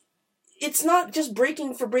 it's not just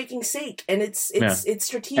breaking for breaking's sake, and it's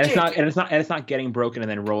strategic. And it's not getting broken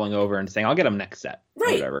and then rolling over and saying, I'll get them next set.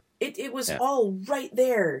 Right. Whatever. It was all right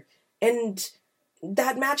there. And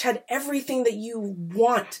that match had everything that you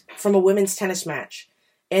want from a women's tennis match.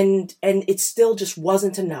 And it still just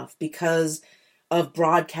wasn't enough because of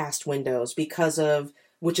broadcast windows,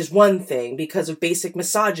 which is one thing, because of basic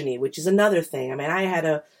misogyny, which is another thing. I mean, I had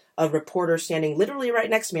a reporter standing literally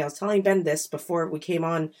right next to me. I was telling Ben this before we came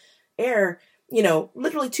on air,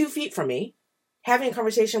 literally 2 feet from me, having a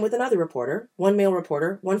conversation with another reporter, one male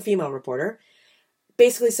reporter, one female reporter,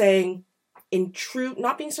 basically saying, in true,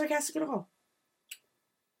 not being sarcastic at all,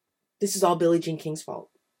 this is all Billie Jean King's fault.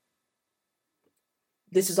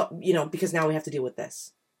 This is all, because now we have to deal with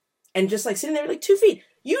this. And just like sitting there like 2 feet.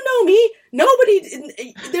 You know me. Nobody,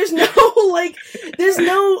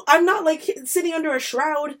 I'm not like sitting under a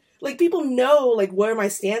shroud. Like, people know like where my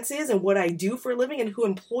stance is and what I do for a living and who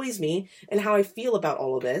employs me and how I feel about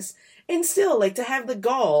all of this. And still, like, to have the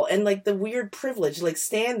gall and like the weird privilege, like,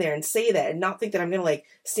 stand there and say that and not think that I'm going to like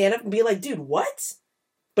stand up and be like, dude, what?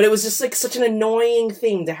 But it was just like such an annoying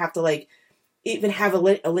thing to have to like even have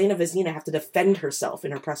Elena Vesnina have to defend herself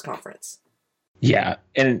in her press conference. Yeah,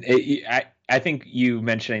 and I think you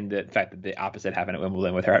mentioning the fact that the opposite happened at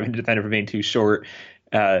Wimbledon with her having to defend her for being too short,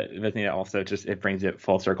 Vesnina also just, it brings it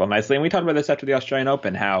full circle nicely. And we talked about this after the Australian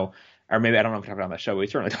Open, how, or maybe I don't know if we talked about it on the show, we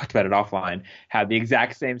certainly talked about it offline, how the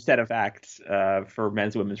exact same set of facts for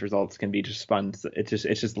men's and women's results can be just spun. It's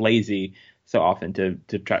just lazy so often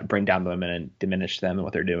to try to bring down the women and diminish them and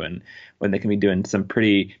what they're doing when they can be doing some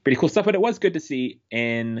pretty cool stuff. But it was good to see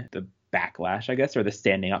in the backlash, I guess, or the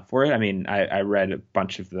standing up for it. I mean, I read a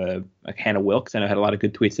bunch of the, like, Hannah Wilkes, and I had a lot of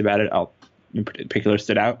good tweets about it. In particular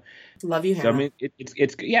stood out. Love you, Hannah. So I mean,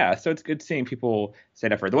 it's yeah. So it's good seeing people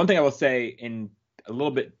stand up for it. The one thing I will say, in a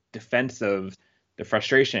little bit defense of the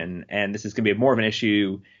frustration, and this is going to be more of an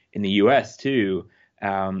issue in the U.S. too.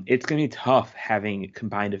 It's going to be tough having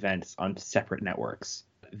combined events on separate networks.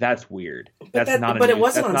 That's weird. But it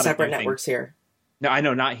wasn't on separate networks here. No, I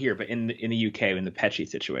know, not here, but in the UK, in the Pecci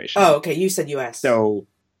situation. Oh, okay. You said US. So,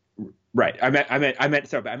 right. I meant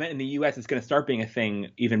in the US, it's going to start being a thing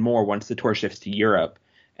even more once the tour shifts to Europe,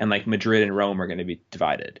 and like Madrid and Rome are going to be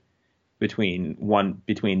divided between women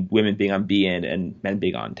being on beIN and men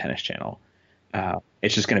being on Tennis Channel.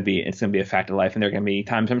 It's going to be a fact of life, and there are going to be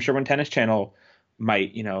times, I'm sure, when Tennis Channel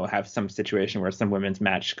might, have some situation where some women's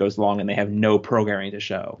match goes long and they have no programming to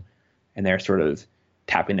show, and they're sort of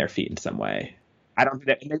tapping their feet in some way. I don't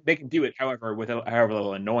think that they can do it, however, with however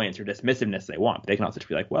little annoyance or dismissiveness they want. But they can also just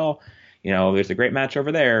be like, well, there's a great match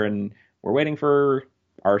over there, and we're waiting for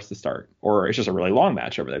ours to start. Or it's just a really long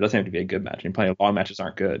match over there. It doesn't have to be a good match. I mean, plenty of long matches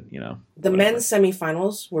aren't good, The whatever. Men's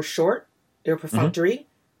semifinals were short, they were perfunctory,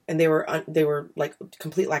 and they were like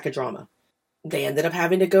complete lack of drama. They ended up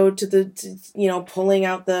having to go to pulling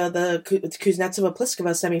out the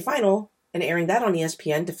Kuznetsova-Pliskova semifinal and airing that on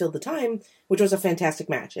ESPN to fill the time, which was a fantastic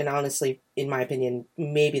match. And honestly, in my opinion,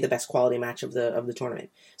 maybe the best quality match of the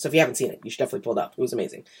tournament. So if you haven't seen it, you should definitely pull it up. It was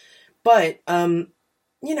amazing. But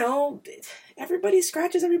you know, everybody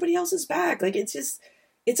scratches everybody else's back. Like, it's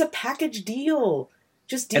a package deal.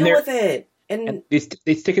 Just And deal with it. and And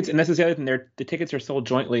these tickets, and that's the other thing, the tickets are sold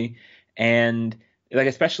jointly, and like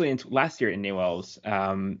especially in last year at Indian Wells,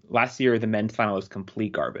 last year the men's final was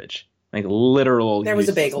complete garbage, like literal there was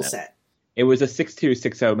a bagel uselessness. set It was a 6-2,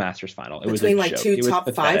 6-0 Masters final. It was a between like joke. two It was top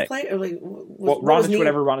five pathetic. players. Or like, Well, what was Raonic,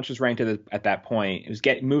 whatever Raonic was ranked at that point, it was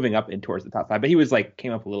moving up in towards the top five, but he was like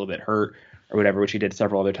came up a little bit hurt or whatever, which he did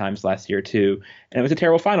several other times last year too. And it was a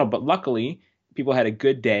terrible final, but luckily people had a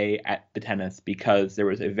good day at the tennis because there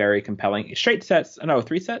was a very compelling straight sets. No,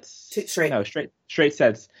 three sets. straight. No, straight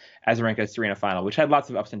sets as a Serena final, which had lots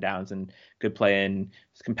of ups and downs and good play and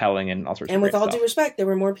was compelling and all sorts And of with great all stuff. due respect, there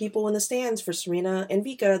were more people in the stands for Serena and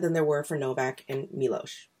Vika than there were for Novak and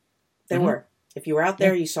Milos. There were. If you were out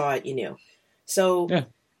there, you saw it, you knew. So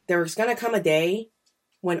there's going to come a day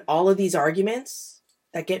when all of these arguments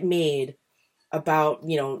that get made about,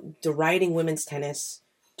 you know, deriding women's tennis,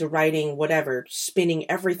 deriding whatever, spinning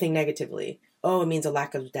everything negatively. Oh, it means a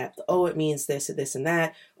lack of depth. Oh, it means this and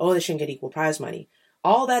that. Oh, they shouldn't get equal prize money.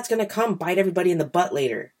 All that's going to come bite everybody in the butt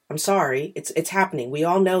later. I'm sorry. It's happening. We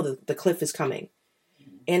all know that the cliff is coming.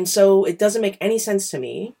 And so it doesn't make any sense to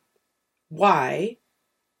me why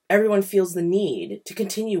everyone feels the need to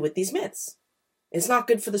continue with these myths. It's not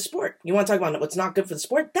good for the sport. You want to talk about what's not good for the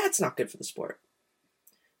sport? That's not good for the sport.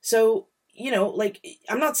 So, you know, like,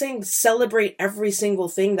 I'm not saying celebrate every single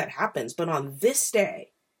thing that happens, but on this day,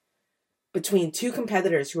 between two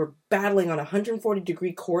competitors who are battling on a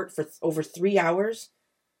 140-degree court for over 3 hours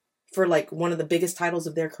for, like, one of the biggest titles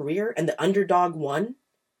of their career, and the underdog won,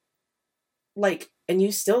 like, and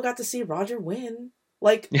you still got to see Roger win.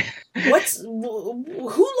 Like,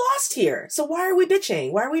 who lost here? So why are we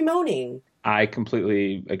bitching? Why are we moaning? I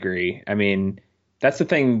completely agree. I mean, that's the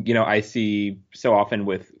thing, you know, I see so often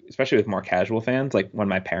especially with more casual fans, like when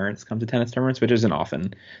my parents come to tennis tournaments, which isn't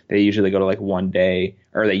often, they usually go to like one day,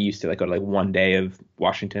 or they used to like go to like one day of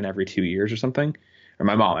Washington every 2 years or something. Or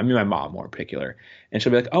my mom more in particular. And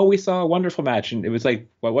she'll be like, oh, we saw a wonderful match. And it was like,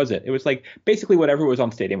 what was it? It was like basically whatever was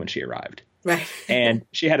on stadium when she arrived. Right. And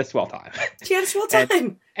she had a swell time. She had a swell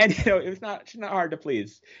time. And you know, she's not hard to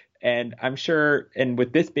please. And I'm sure, and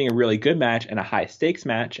with this being a really good match and a high stakes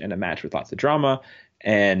match and a match with lots of drama,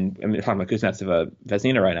 and I mean, talking about Kuznetsova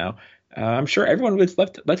Vesnina right now, I'm sure everyone was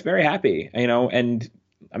left very happy, you know. And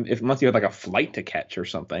unless you had like a flight to catch or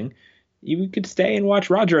something, you could stay and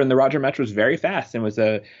watch Roger. And the Roger match was very fast and was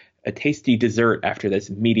a tasty dessert after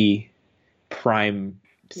this meaty prime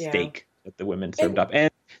steak that the women served up.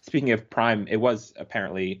 And speaking of prime, it was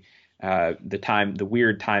apparently the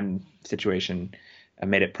weird time situation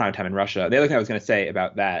made it prime time in Russia. The other thing I was going to say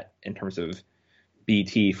about that in terms of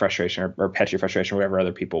BT frustration or Petri frustration, whatever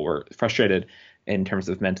other people were frustrated in terms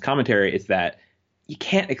of men's commentary, is that you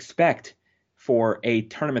can't expect for a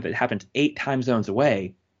tournament that happens 8 time zones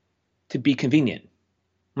away to be convenient.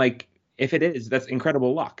 Like, if it is, that's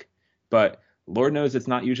incredible luck. But Lord knows it's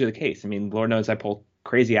not usually the case. I mean, Lord knows I pull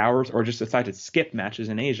crazy hours or just decide to skip matches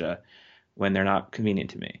in Asia when they're not convenient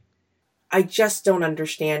to me. I just don't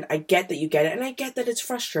understand. I get that you get it, and I get that it's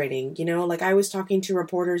frustrating. You know, like I was talking to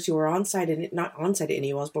reporters who were not on site at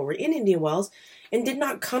Indian Wells, but were in Indian Wells and did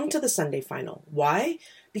not come to the Sunday final. Why?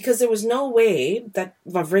 Because there was no way that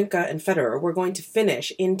Wawrinka and Federer were going to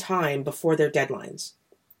finish in time before their deadlines.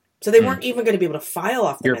 So they weren't even going to be able to file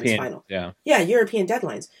off the men's final. Yeah, European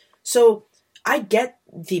deadlines. So I get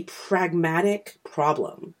the pragmatic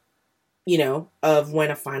problem, you know, of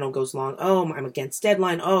when a final goes long. Oh, I'm against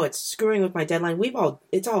deadline. Oh, it's screwing with my deadline.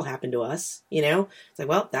 It's all happened to us, you know. It's like,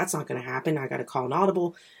 well, that's not going to happen. I got to call an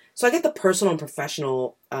audible. So I get the personal and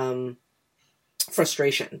professional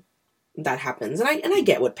frustration that happens, and I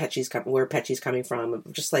get where Petchi's coming from.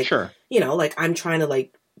 Just like, sure. You know, like I'm trying to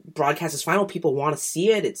like broadcast this final. People want to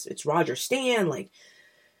see it. It's Roger Stan. Like,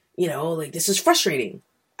 you know, like this is frustrating.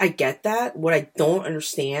 I get that. What I don't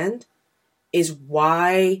understand is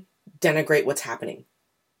why denigrate what's happening.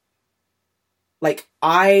 You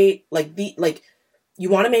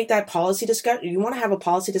want to make that policy discussion. You want to have a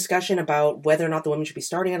policy discussion about whether or not the women should be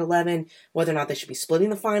starting at 11, whether or not they should be splitting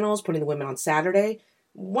the finals, putting the women on Saturday.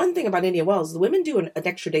 One thing about Indian Wells, the women do an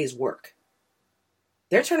extra day's work.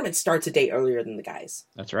 Their tournament starts a day earlier than the guys.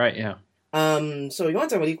 That's right. Yeah. So you want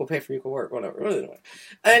to talk about equal pay for equal work, whatever.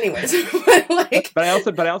 Anyways, but I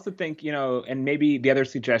also think, you know, and maybe the other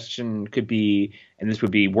suggestion could be, and this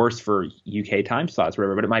would be worse for UK time slots,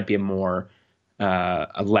 whatever, but it might be a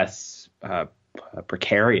less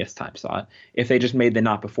precarious time slot if they just made the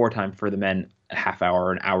not before time for the men a half hour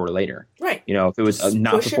or an hour later. Right. You know, if it was Just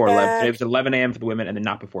not push it before 11, back. it was 11 a.m. for the women and then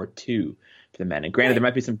not before 2 for the men. And granted, Right. there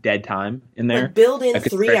might be some dead time in there. Like build in Like,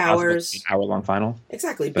 it's 3 very possible hours. to be an hour-long final.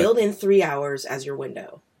 Exactly. But- Build in 3 hours as your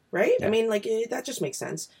window. Right? Yeah. I mean, like, that just makes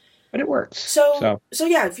sense. But it works. So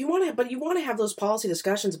yeah, if you want to, but you want to have those policy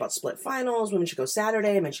discussions about split finals. Women should go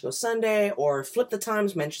Saturday, men should go Sunday, or flip the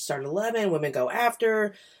times. Men should start at 11, women go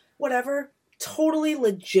after, whatever. Totally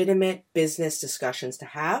legitimate business discussions to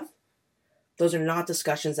have. Those are not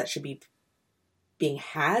discussions that should be being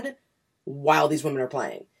had while these women are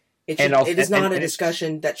playing. It is not a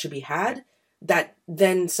discussion that should be had that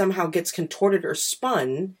then somehow gets contorted or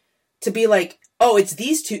spun to be like, oh, it's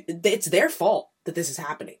these two, it's their fault that this is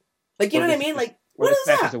happening. Like, you know what I mean? Like, what is this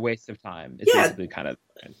match that? is a waste of time. It's basically kind of...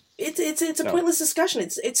 It's a pointless discussion.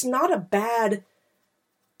 It's not a bad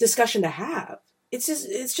discussion to have. It's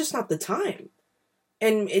just not the time.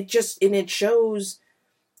 And it shows,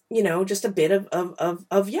 you know, just a bit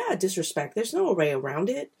of disrespect. There's no way around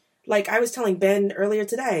it. Like I was telling Ben earlier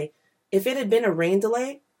today, if it had been a rain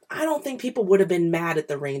delay, I don't think people would have been mad at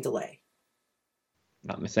the rain delay.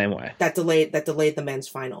 Not in the same way. That delayed the men's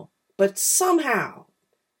final. But somehow,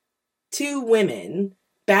 2 women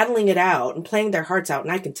battling it out and playing their hearts out,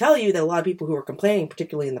 and I can tell you that a lot of people who were complaining,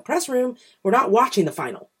 particularly in the press room, were not watching the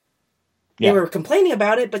final. They were complaining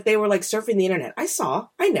about it, but they were like surfing the internet. I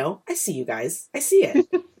see you guys. I see it.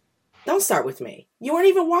 Don't start with me. You weren't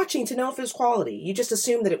even watching to know if it was quality. You just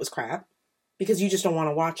assumed that it was crap because you just don't want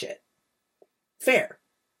to watch it. Fair.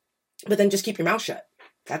 But then just keep your mouth shut.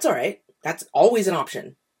 That's all right. That's always an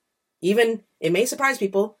option. Even, it may surprise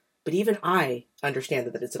people, but even I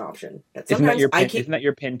understand that it's an option. Isn't that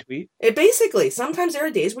your pinned tweet? It basically, sometimes there are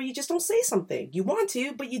days where you just don't say something. You want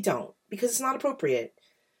to, but you don't because it's not appropriate.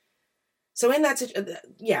 So in that situation,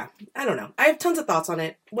 yeah, I don't know. I have tons of thoughts on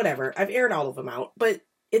it. Whatever. I've aired all of them out, but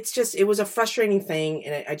it was a frustrating thing,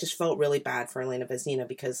 and I just felt really bad for Elena Vesnina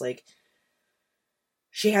because, like,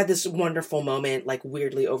 she had this wonderful moment, like,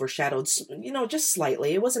 weirdly overshadowed, you know, just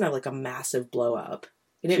slightly. It wasn't like a massive blow up.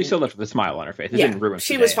 She still left with a smile on her face. It didn't ruin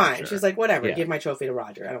she today, was fine. Sure. She's like, whatever, give my trophy to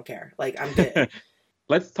Roger. I don't care. Like, I'm good.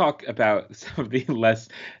 Let's talk about some of the less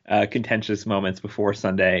contentious moments before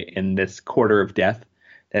Sunday in this quarter of death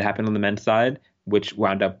that happened on the men's side, which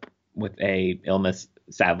wound up with a illness,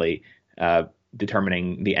 sadly,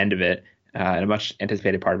 determining the end of it, and a much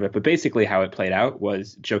anticipated part of it. But basically how it played out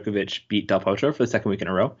was Djokovic beat Del Potro for the second week in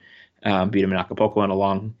a row, beat him in Acapulco in a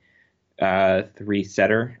long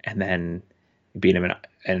 3-setter, and then beat him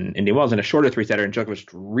in Indian Wells in a shorter 3-setter, and Djokovic was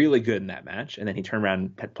really good in that match. And then he turned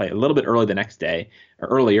around and played a little bit early the next day, or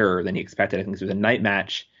earlier than he expected. I think this was a night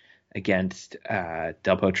match against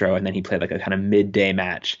Del Potro, and then he played like a kind of midday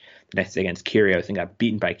match the next day against Kyrgios and got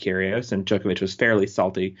beaten by Kyrgios. And Djokovic was fairly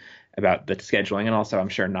salty about the scheduling, and also I'm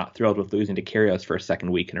sure not thrilled with losing to Kyrgios for a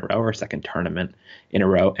second week in a row, or a second tournament in a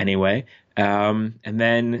row anyway. And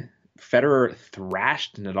then Federer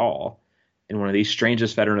thrashed Nadal in one of the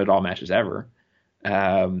strangest Federer Nadal matches ever,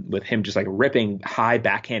 with him just like ripping high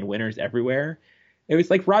backhand winners everywhere. It was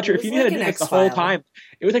like, Roger, if you knew how to do this the whole time,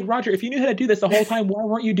 it was like, Roger, if you knew how to do this the whole time, why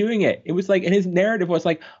weren't you doing it? It was like, and his narrative was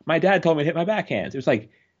like, my dad told me to hit my backhands. It was like,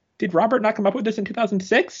 did Robert not come up with this in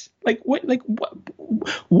 2006?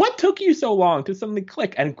 What took you so long to suddenly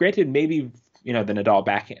click? And granted, maybe, you know, the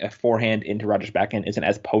Nadal forehand into Roger's backhand isn't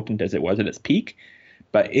as potent as it was at its peak,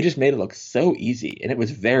 but it just made it look so easy. And it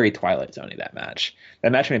was very Twilight Zone-y, that match.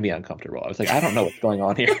 That match made me uncomfortable. I was like, I don't know what's going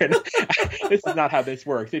on here. This is not how this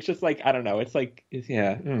works. It's just like, I don't know. It's like,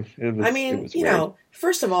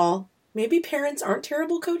 first of all, maybe parents aren't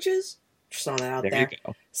terrible coaches. Just throwing that out there. You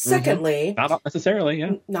go. Secondly, not all necessarily,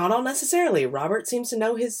 yeah. Not all necessarily. Robert seems to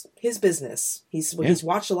know his business. He's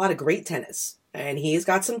watched a lot of great tennis, and he's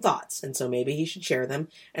got some thoughts, and so maybe he should share them.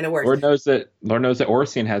 And it works. Lord knows that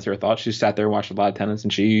Orsian has her thoughts. She sat there and watched a lot of tennis,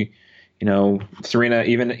 and she, you know, Serena,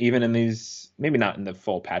 even in these, maybe not in the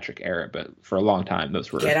full Patrick era, but for a long time,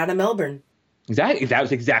 those were get out of Melbourne. Exactly, that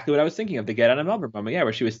was exactly what I was thinking of. The get out of Melbourne moment, yeah,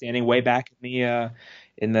 where she was standing way back in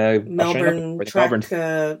the Melbourne track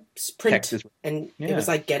sprint, Texas. And it was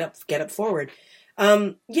like get up forward.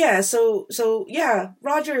 So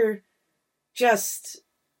Roger, just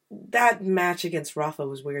that match against Rafa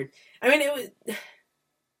was weird. I mean, it was,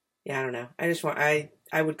 I don't know.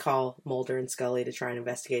 I would call Mulder and Scully to try and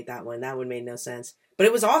investigate that one. That one made no sense, but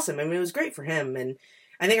it was awesome. I mean, it was great for him. And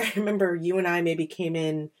I think I remember you and I maybe came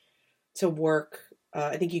in to work.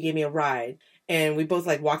 I think you gave me a ride. And we both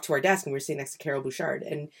like walked to our desk and we were sitting next to Carol Bouchard.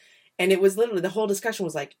 And it was literally, the whole discussion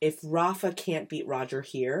was like, if Rafa can't beat Roger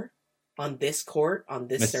here on this court, on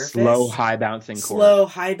this surface. Slow, high bouncing court. Slow,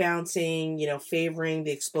 high bouncing, favoring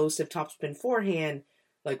the explosive topspin forehand,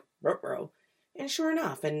 like, ruh-roh. And sure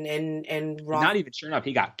enough, and Not even sure enough,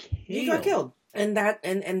 he got killed. He got killed. And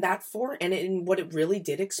what it really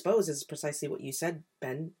did expose is precisely what you said,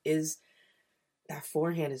 Ben, is that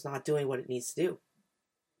forehand is not doing what it needs to do.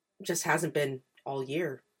 It just hasn't been all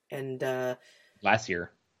year. And last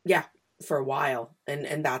year. Yeah, for a while.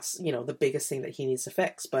 And that's, the biggest thing that he needs to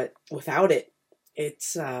fix. But without it,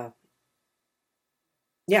 it's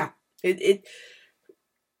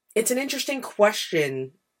it's an interesting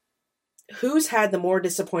question. Who's had the more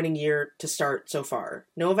disappointing year to start so far?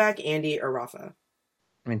 Novak, Andy, or Rafa?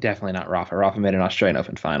 I mean, definitely not Rafa. Rafa made an Australian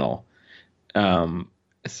Open final.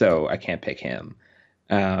 So I can't pick him.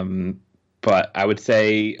 But I would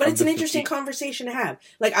say... But it's an interesting conversation to have.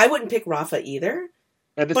 Like, I wouldn't pick Rafa either.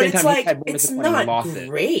 At the same time, like, it's not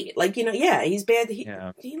great. Like, he's bad.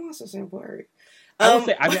 He lost the same word. I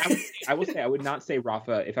will say I would not say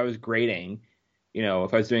Rafa if I was grading...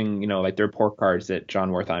 if I was doing, like the report cards that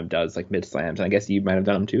John Wertheim does, like mid slams, and I guess you might have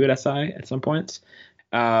done them too at SI at some points.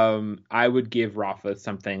 I would give Rafa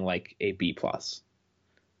something like a B plus.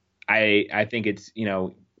 I think it's,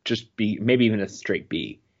 just B, maybe even a straight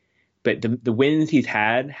B. But the wins he's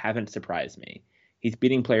had haven't surprised me. He's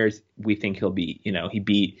beating players we think he'll beat. He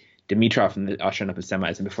beat Dimitrov in the Australian Open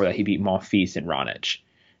semis, and before that he beat Monfils and Raonic.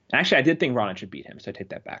 Actually, I did think Raonic should beat him, so I take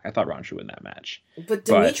that back. I thought Raonic would win that match. But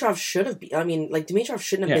Dimitrov should have Dimitrov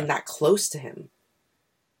shouldn't have been that close to him.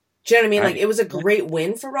 Do you know what I mean? Like, it was a great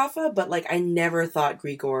win for Rafa, but, I never thought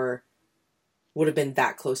Grigor would have been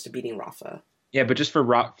that close to beating Rafa. Yeah, but just for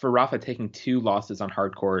Rafa taking 2 losses on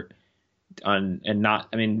hard court,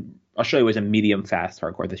 Australia was a medium fast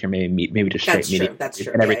hard court this year, maybe just straight medium. That's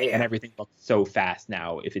true. And everything looks so fast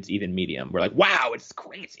now. If it's even medium, we're like, wow, it's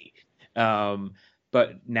crazy.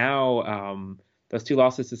 But now those 2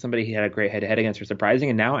 losses to somebody he had a great head-to-head against were surprising.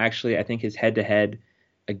 And now actually I think his head-to-head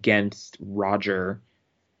against Roger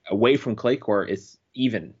away from clay court is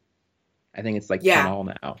even. I think it's 10-all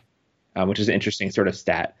now, which is an interesting sort of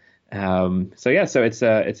stat. So it's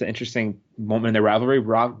an interesting moment in the rivalry.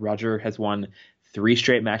 Roger has won 3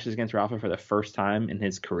 straight matches against Rafa for the first time in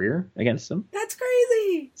his career against him. That's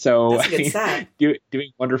crazy. So that's a good stat.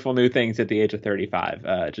 Doing wonderful new things at the age of 35.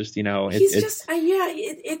 It's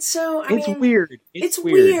so. It's weird. It's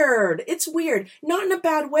weird. It's weird. Not in a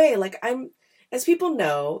bad way. As people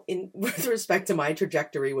know, with respect to my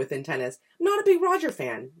trajectory within tennis, I'm not a big Roger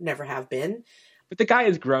fan. Never have been. But the guy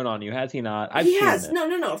has grown on you, has he not? He has. No.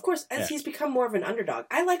 Of course, he's become more of an underdog.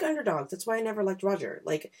 I like underdogs. That's why I never liked Roger.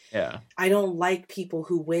 I don't like people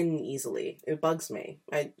who win easily. It bugs me.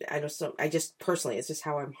 I just personally, it's just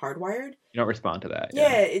how I'm hardwired. You don't respond to that.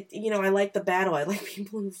 Yeah. I like the battle. I like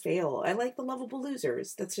people who fail. I like the lovable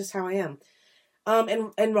losers. That's just how I am.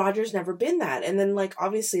 And Roger's never been that. And then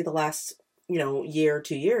obviously the last, year or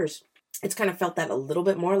 2 years, it's kind of felt that a little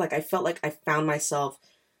bit more. I felt like I found myself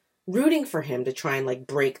rooting for him to try and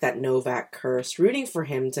break that Novak curse, rooting for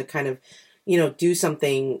him to kind of, do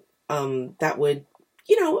something that would,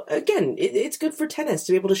 again, it's good for tennis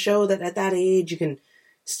to be able to show that at that age you can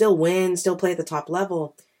still win, still play at the top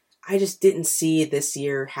level. I just didn't see this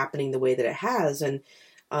year happening the way that it has. And,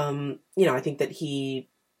 I think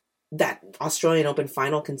that Australian Open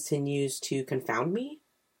final continues to confound me.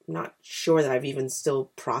 I'm not sure that I've even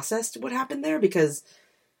still processed what happened there because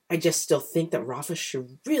I just still think that Rafa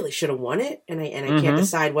should have won it, and I can't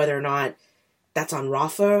decide whether or not that's on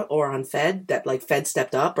Rafa or on Fed. That Fed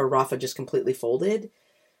stepped up or Rafa just completely folded.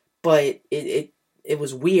 But it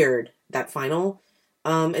was weird, that final,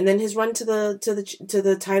 and then his run to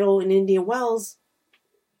the title in Indian Wells.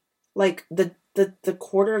 The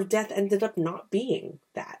quarter of death ended up not being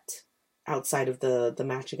that outside of the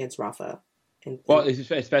match against Rafa. Well,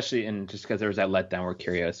 especially just because there was that letdown where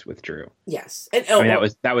Kyrgios withdrew. Yes, and that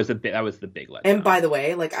was the big letdown. And by the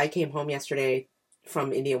way, I came home yesterday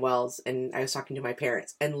from Indian Wells, and I was talking to my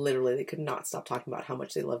parents, and literally they could not stop talking about how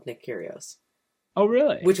much they love Nick Kyrgios. Oh,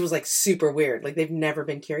 really? Which was super weird. They've never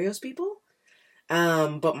been Kyrgios people.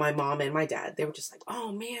 But my mom and my dad, they were just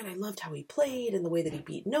oh man, I loved how he played and the way that he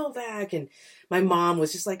beat Novak. And my mom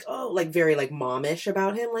was just very momish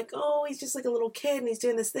about him. Oh, he's just a little kid and he's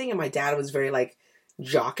doing this thing. And my dad was very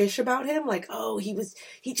jockish about him.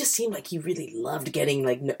 He just seemed like he really loved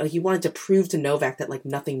getting he wanted to prove to Novak that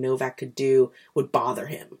nothing Novak could do would bother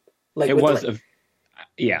him.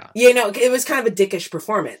 Yeah. It was kind of a dickish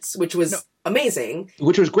performance, which was amazing.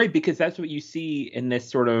 Which was great because that's what you see in this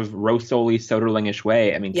sort of Rosoli Soderling-ish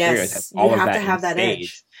way. I mean, Kyrgios has all of that to have that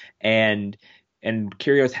edge. And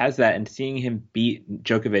Kyrgios has that, and seeing him beat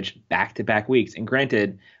Djokovic back-to-back weeks. And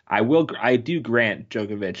granted, I do grant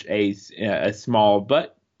Djokovic a small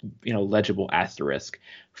but legible asterisk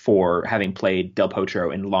for having played Del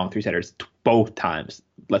Potro in long three setters both times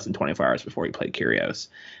less than 24 hours before he played Kyrgios.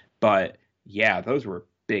 But yeah, those were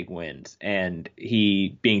big wins. And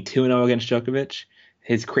he being 2-0 against Djokovic,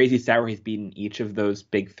 his crazy stat where he's beaten each of those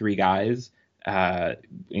big three guys,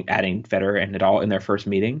 adding Federer and Nadal in their first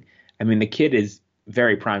meeting. I mean, the kid is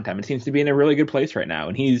very prime time and seems to be in a really good place right now.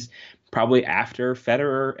 And he's probably after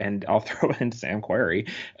Federer, and I'll throw in Sam Querrey,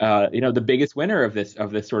 the biggest winner of this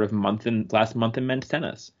sort of last month in men's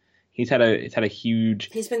tennis. He's had a huge.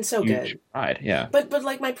 He's been so huge good. Ride, yeah. But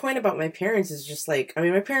like my point about my parents is just like, I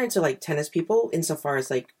mean, my parents are like tennis people insofar as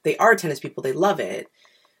like they are tennis people, they love it,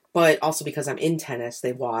 but also because I'm in tennis,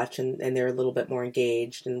 they watch and they're a little bit more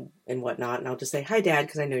engaged and whatnot. And I'll just say, "Hi, Dad,"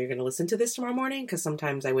 because I know you're going to listen to this tomorrow morning. Because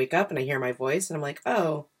sometimes I wake up and I hear my voice and I'm like,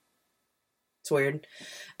 "Oh, it's weird."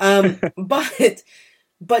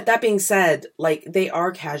 But that being said, like they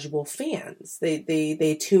are casual fans.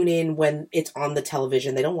 They tune in when it's on the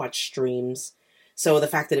television. They don't watch streams. So the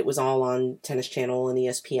fact that it was all on Tennis Channel and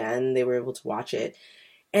ESPN, they were able to watch it,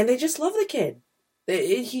 and they just love the kid.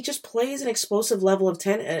 He just plays an explosive level of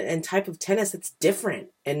and type of tennis that's different,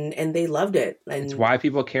 and they loved it. And it's why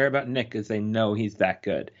people care about Nick, is they know he's that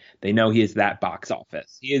good. They know he is that box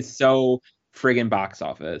office. He is so friggin' box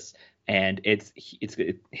office. And it's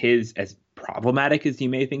his, as problematic as you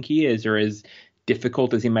may think he is, or as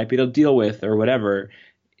difficult as he might be to deal with, or whatever,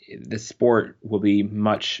 the sport will be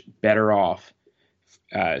much better off,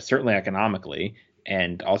 certainly economically,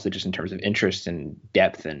 and also just in terms of interest and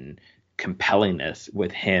depth and compellingness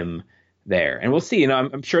with him there. And we'll see.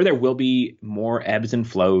 I'm sure there will be more ebbs and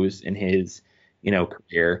flows in his,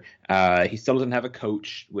 career. He still doesn't have a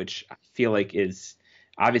coach, which I feel like is.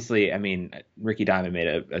 Obviously, I mean, Ricky Diamond made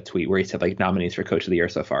a tweet where he said like nominees for Coach of the Year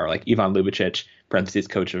so far, like Ivan Lubicic, parentheses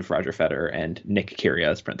coach of Roger Federer, and Nick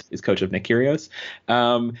Kyrgios, parentheses coach of Nick Kyrgios.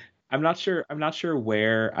 I'm not sure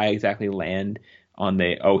where I exactly land on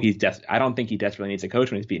I don't think he desperately needs a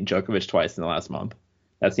coach when he's beaten Djokovic twice in the last month.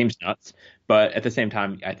 That seems nuts. But at the same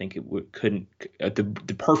time, I think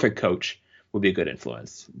the perfect coach would be a good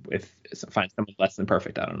influence. If find someone less than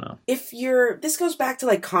perfect, I don't know. This goes back to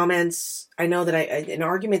like comments. I know that an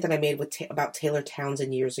argument that I made about Taylor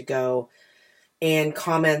Townsend years ago, and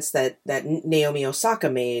comments that Naomi Osaka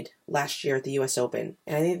made last year at the U.S. Open,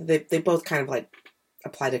 and I think they both kind of like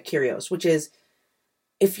apply to Kyrgios, which is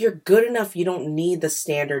if you're good enough, you don't need the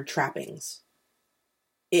standard trappings.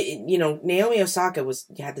 Naomi Osaka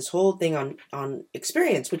had this whole thing on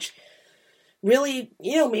experience, which really,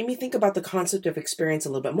 made me think about the concept of experience a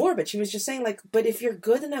little bit more. But she was just saying, like, but if you're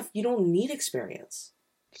good enough, you don't need experience.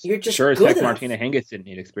 You're just sure as good heck enough. Martina Hingis didn't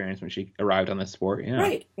need experience when she arrived on this sport. Yeah.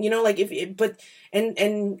 Right.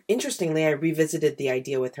 And interestingly, I revisited the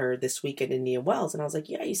idea with her this week at Indian Wells, and I was like,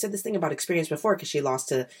 yeah, you said this thing about experience before, because she lost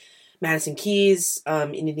to Madison Keys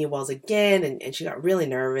in Indian Wells again, and she got really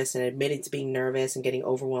nervous and admitted to being nervous and getting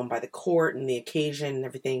overwhelmed by the court and the occasion and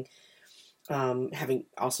everything. Having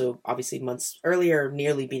also obviously months earlier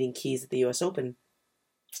nearly beating Keys at the U.S. Open,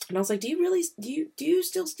 and I was like, do you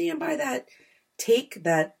still stand by that take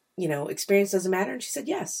that experience doesn't matter? And she said,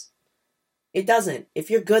 yes, it doesn't. If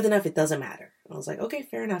you're good enough, it doesn't matter. And I was like, okay,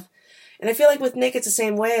 fair enough. And I feel like with Nick, it's the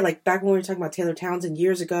same way. Like back when we were talking about Taylor Townsend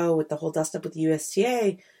years ago with the whole dust up with the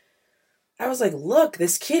USTA, I was like, look,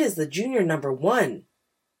 this kid is the junior number one.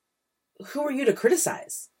 Who are you to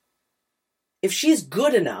criticize? If she's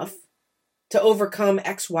good enough to overcome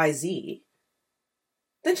XYZ,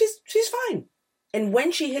 then she's fine. And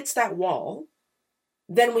when she hits that wall,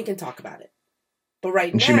 then we can talk about it. But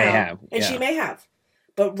right now, she may have. And she may have.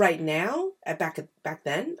 But right now, back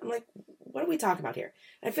then, I'm like, what are we talking about here?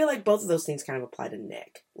 And I feel like both of those things kind of apply to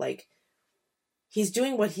Nick. Like, he's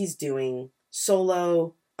doing what he's doing,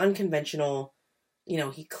 solo, unconventional.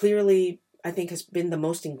 He clearly, I think, has been the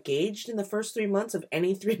most engaged in the first 3 months of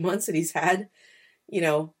any 3 months that he's had,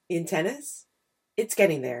 in tennis. It's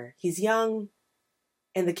getting there. He's young,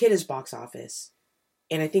 and the kid is box office.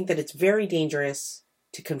 And I think that it's very dangerous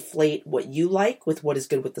to conflate what you like with what is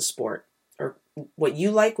good with the sport, or what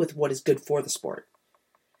you like with what is good for the sport.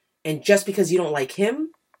 And just because you don't like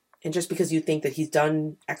him, and just because you think that he's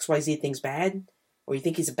done XYZ things bad, or you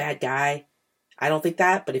think he's a bad guy, I don't think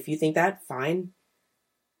that, but if you think that, fine.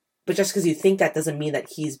 But just because you think that doesn't mean that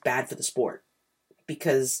he's bad for the sport.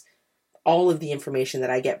 Because all of the information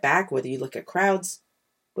that I get back, whether you look at crowds,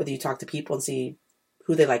 whether you talk to people and see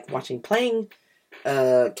who they like watching playing,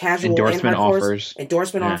 casual endorsement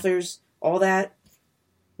offers, all that,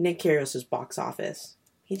 Nick Kyrgios is box office.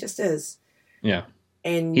 He just is. Yeah.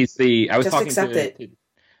 And he's the. I was just talking accept to. It.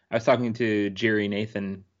 I was talking to Jerry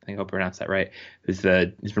Nathan I think I hope I pronounced that right, who's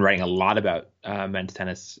been writing a lot about men's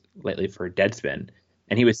tennis lately for Deadspin.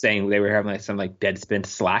 And he was saying they were having like some like Deadspin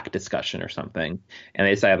Slack discussion or something. And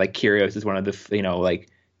they decided like Kyrgios is one of the, like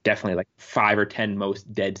definitely like 5 or 10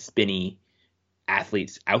 most dead spinny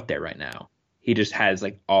athletes out there right now. He just has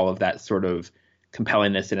like all of that sort of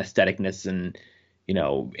compellingness and aestheticness and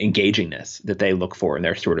engagingness that they look for in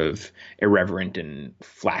their sort of irreverent and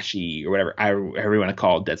flashy or however you want to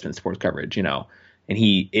call Deadspin sports coverage, and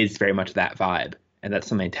he is very much that vibe, and that's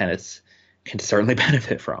something tennis can certainly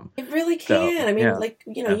benefit from. It really can. So, I mean,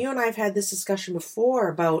 you and I have had this discussion before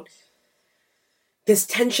about this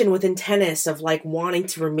tension within tennis of like wanting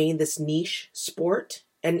to remain this niche sport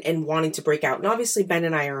and wanting to break out. And obviously Ben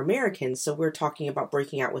and I are Americans, so we're talking about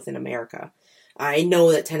breaking out within America. I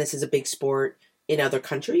know that tennis is a big sport in other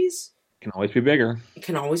countries. It can always be bigger. It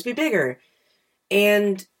can always be bigger.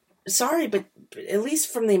 And sorry, but at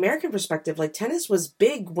least from the American perspective, like tennis was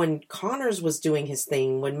big when Connors was doing his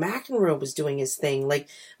thing, when McEnroe was doing his thing, like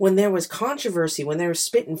when there was controversy, when there was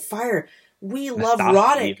spit and fire. We love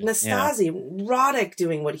Roddick, Roddick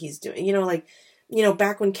doing what he's doing.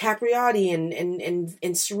 Back when Capriati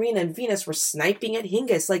and Serena and Venus were sniping at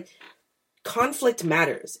Hingis, like conflict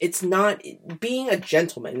matters. It's not being a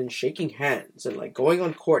gentleman and shaking hands and like going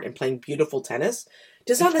on court and playing beautiful tennis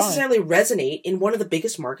does not necessarily resonate in one of the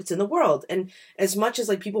biggest markets in the world. And as much as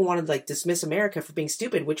like people want to like dismiss America for being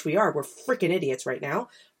stupid, which we are, we're freaking idiots right now.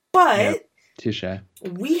 But touche.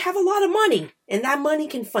 We have a lot of money, and that money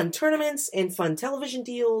can fund tournaments and fund television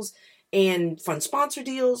deals and fund sponsor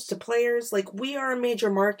deals to players. Like, we are a major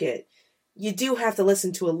market. You do have to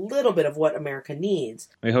listen to a little bit of what America needs.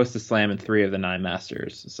 We host a slam in 3 of the 9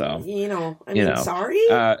 Masters, so sorry.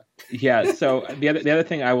 So the other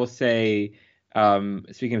thing I will say,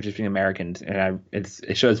 speaking of just being Americans, and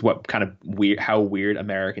it shows what kind of how weird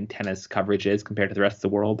American tennis coverage is compared to the rest of the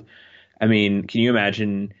world. I mean, can you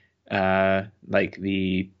imagine like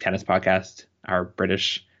the tennis podcast, our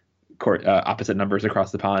British opposite numbers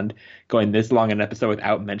across the pond, going this long an episode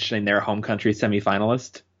without mentioning their home country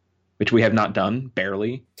semifinalist, which we have not done,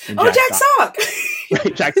 barely. Jack Sock!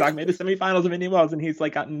 Right, Jack Sock made the semifinals of Indian Wells, and he's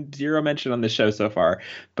like gotten 0 mention on the show so far.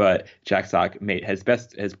 But Jack Sock made his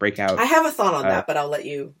breakout. I have a thought on that, but I'll let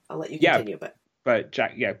you continue. But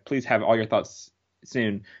Jack, please have all your thoughts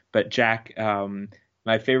soon. But Jack,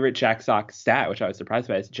 my favorite Jack Sock stat, which I was surprised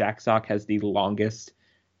by, is Jack Sock has the longest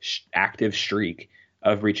active streak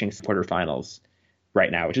of reaching quarterfinals right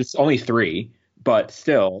now, which is only 3. But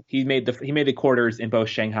still, he made the quarters in both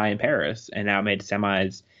Shanghai and Paris, and now made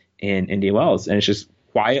semis in Indian Wells, and it's just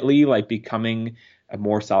quietly like becoming a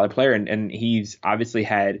more solid player. And he's obviously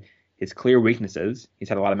had his clear weaknesses. He's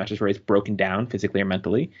had a lot of matches where he's broken down physically or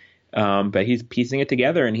mentally, but he's piecing it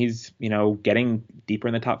together, and he's getting deeper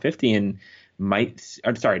in the top 50 and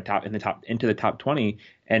into the top 20.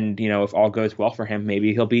 And if all goes well for him,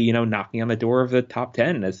 maybe he'll be knocking on the door of the top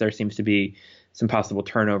 10, as there seems to be some possible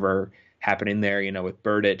turnover happening there, with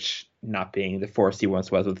Berdych not being the force he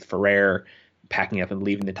once was, with Ferrer packing up and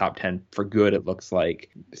leaving the top 10 for good. It looks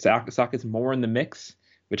like Sock is more in the mix,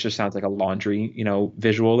 which just sounds like a laundry,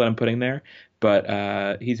 visual that I'm putting there.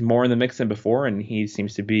 But he's more in the mix than before, and he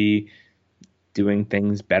seems to be doing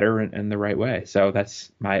things better and the right way. So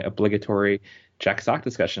that's my obligatory Jack Sock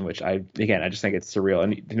discussion, which I just think it's surreal.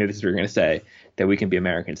 And maybe this is what you're going to say, that we can be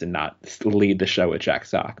Americans and not lead the show with Jack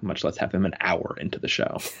Sock, much less have him an hour into the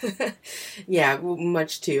show. Yeah,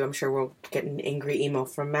 much too. I'm sure we'll get an angry email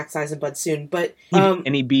from Max Eisenbud soon. But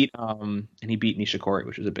he beat Nishikori,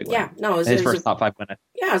 which was a big win. Yeah, no, his first top 5 win.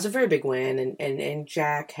 Yeah, it was a very big win, and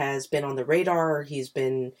Jack has been on the radar. He's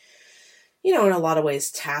been, in a lot of ways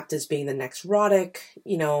tapped as being the next Roddick.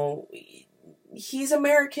 He's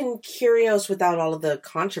American Kyrgios without all of the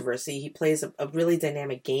controversy. He plays a really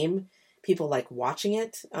dynamic game. People like watching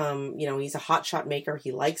it. He's a hot shot maker.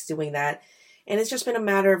 He likes doing that. And it's just been a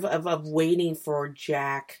matter of waiting for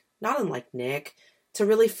Jack, not unlike Nick, to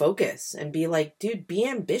really focus and be like, dude, be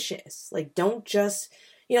ambitious. Like, don't just,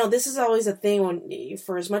 this is always a thing when,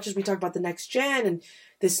 for as much as we talk about the next gen and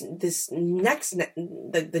this next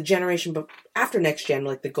the generation, but after next gen,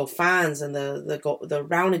 like the Goffins and the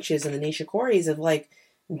Raoniches and the Nishikoris of like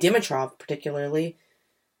Dimitrov particularly,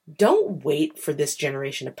 don't wait for this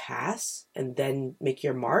generation to pass and then make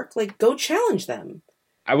your mark. Like, go challenge them.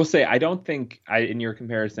 I will say, I don't think in your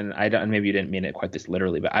comparison, and maybe you didn't mean it quite this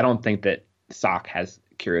literally, but I don't think that Sock has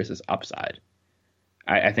Kyrgios' upside.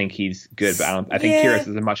 I think he's good, but I think Kyrgios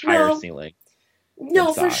is a much higher ceiling.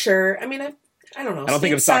 No, for sure. I mean, I don't know. I don't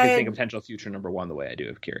think of Sock as being a potential future number 1 the way I do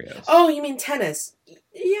of Kyrgios. Oh, you mean tennis?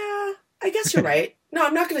 Yeah, I guess you're right. No,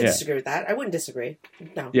 I'm not going to Yeah. disagree with that. I wouldn't disagree.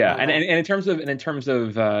 No, Yeah, not at all. and in terms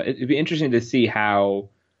of it'd be interesting to see how,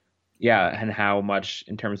 yeah, and how much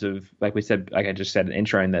in terms of, like we said, like I just said in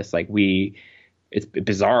intro in this, like it's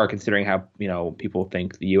bizarre considering how, people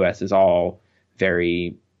think the U.S. is all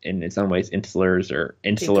very, in some ways, insular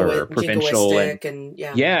or provincial, and Jingoistic and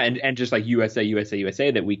yeah. yeah, and just like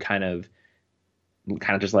USA, that we kind of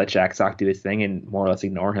just let Jack Sock do his thing and more or less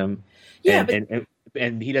ignore him, Yeah, but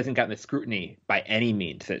and he doesn't gotten the scrutiny by any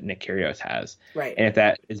means that Nick Kyrgios has. right. And if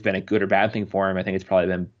that has been a good or bad thing for him, I think it's probably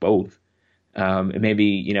been both. And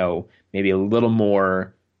maybe, maybe a little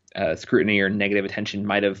more scrutiny or negative attention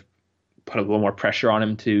might have put a little more pressure on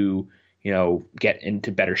him to, get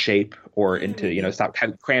into better shape, or Yeah, into, maybe. stop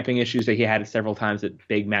cramping issues that he had several times at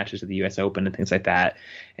big matches at the U.S. Open and things like that.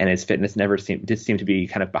 And his fitness just seemed to be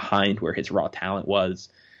kind of behind where his raw talent was.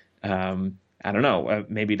 I don't know.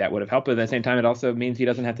 Maybe that would have helped, but at the same time, it also means he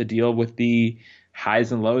doesn't have to deal with the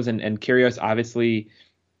highs and lows. And Kyrgios, obviously,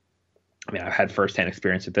 I mean, I've had firsthand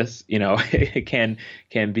experience with this. It can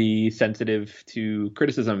be sensitive to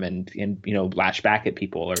criticism, and lash back at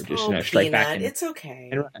people, or just Oh, strike back. Peanut, it's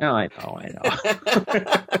okay. No, I know.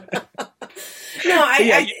 No, But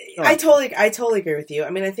yeah, I totally agree with you. I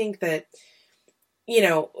mean, I think that,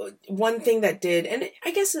 one thing that did, and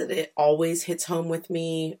I guess that it always hits home with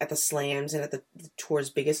me at the slams and at the tour's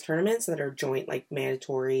biggest tournaments that are joint, like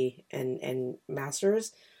mandatory and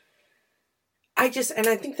masters. And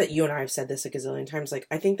I think that you and I have said this a gazillion times. Like,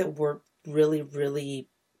 I think that we're really, really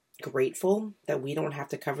grateful that we don't have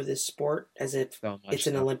to cover this sport as if so much it's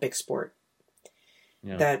an so. Olympic sport.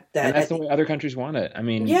 Yeah. That And that's the way other countries want it. I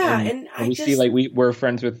mean, yeah, and I we just see, like, we're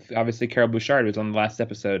friends with, obviously, Carol Bouchard, who's on the last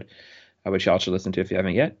episode, which y'all should listen to if you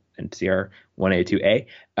haven't yet, and see our 1A, 2A.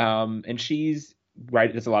 And she's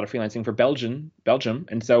does a lot of freelancing for Belgium,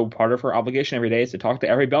 and so part of her obligation every day is to talk to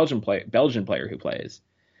every Belgian player who plays.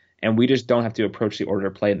 And we just don't have to approach the order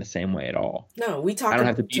of play in the same way at all. no, we talk I don't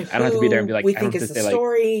have to to I don't have to be there and be like, we I don't think have is to the say, like,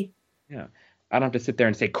 story. yeah, I don't have to sit there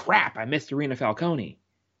and say, crap, I missed Arena Falcone.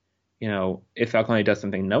 If Falcone does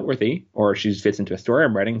something noteworthy, or she fits into a story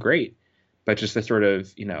I'm writing, great. But just the sort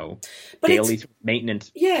of, But daily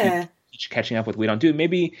maintenance, yeah, catching up with, we don't do.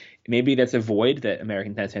 Maybe that's a void that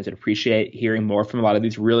American tennis fans would appreciate, hearing more from a lot of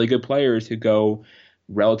these really good players who go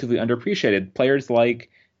relatively underappreciated. Players like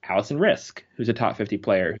Allison Risk, who's a top 50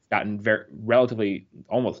 player, who's gotten relatively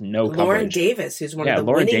almost no Lauren coverage. Davis, who's one Yeah, of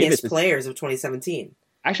the Lauren winningest Davis players of 2017.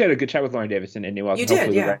 Actually, I had a good chat with Lauren Davis in Indy Wells, You and did,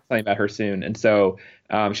 hopefully yeah. we'll be telling about her soon. And so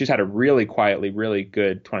she's had a really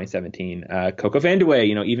good 2017. Coco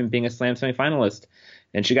Vandeweghe, even being a Slam semifinalist,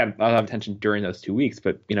 and she got a lot of attention during those 2 weeks.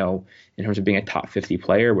 But in terms of being a top 50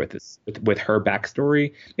 player with with her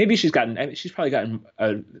backstory, maybe she's probably gotten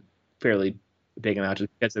a fairly big amount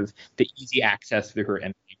just because of the easy access through her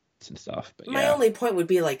MBAs and stuff. But My yeah, only point would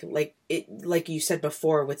be like you said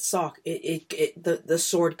before with Sock, the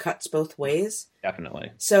sword cuts both ways.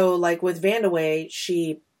 definitely. So like with Vandeweghe,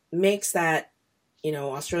 she makes that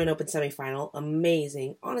Australian Open semifinal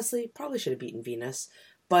amazing. Honestly, probably should have beaten Venus,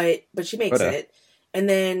 but she makes it, and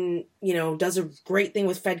then does a great thing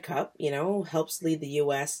with Fed Cup. Helps lead the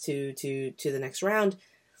U.S. to the next round.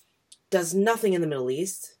 Does nothing in the Middle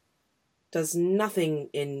East. Does nothing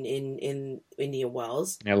in Indian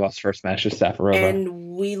Wells. I lost first match to Safarova,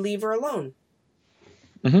 and we leave her alone.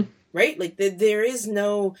 Mm-hmm. Right? Like there is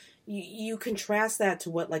no. You contrast that to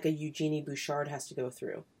what like a Eugenie Bouchard has to go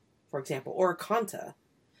through, for example, or a Konta,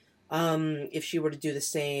 if she were to do the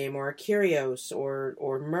same, or a Kyrgios,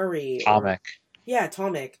 or Murray, Tomic,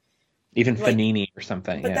 Tomic, even Fanini or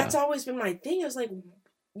something. But that's always been my thing. I was like,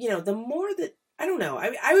 the more that. I don't know.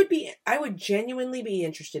 I would genuinely be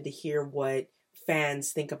interested to hear what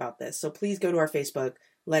fans think about this. So please go to our Facebook.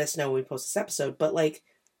 Let us know when we post this episode. But like,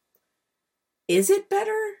 is it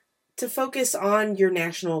better to focus on your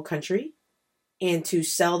national country and to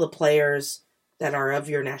sell the players that are of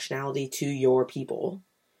your nationality to your people?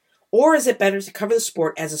 Or is it better to cover the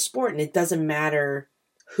sport as a sport and it doesn't matter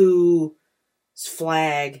whose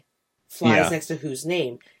flag flies next to whose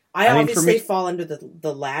name? I obviously fall under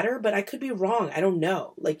the latter, but I could be wrong. I don't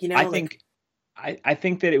know. I think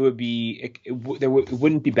that it would be it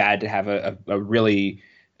wouldn't be bad to have a really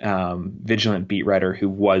vigilant beat writer who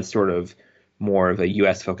was sort of more of a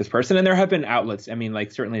U.S. focused person. And there have been outlets. I mean,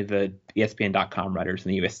 like certainly the ESPN.com writers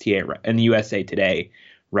and the USTA and the USA Today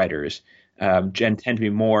writers tend to be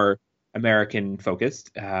more American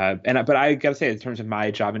focused. But I gotta say, in terms of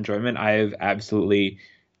my job enjoyment, I've absolutely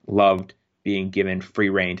loved being given free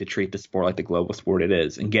reign to treat the sport like the global sport it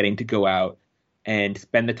is, and getting to go out and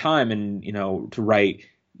spend the time and to write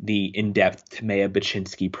the in-depth Tamea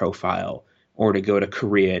Baczynski profile, or to go to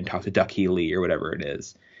Korea and talk to Duck Healy or whatever it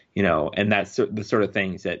is, and that's the sort of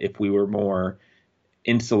things that if we were more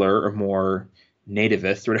insular or more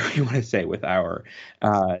nativist, or whatever you want to say, with our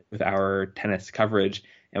tennis coverage,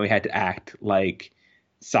 and we had to act like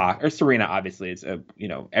soccer or Serena. Obviously, it's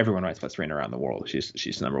everyone writes about Serena around the world.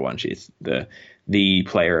 She's number one. She's the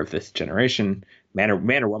player of this generation, man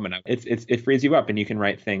or woman. It frees you up, and you can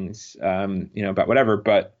write things about whatever.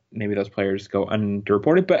 But maybe those players go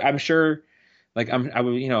underreported. But I'm sure, I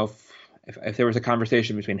would if there was a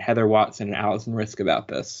conversation between Heather Watson and Alison Risk about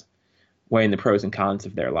this, weighing the pros and cons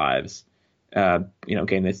of their lives,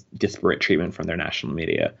 getting this disparate treatment from their national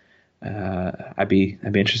media. I'd be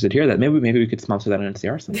interested to hear that. Maybe we could sponsor that on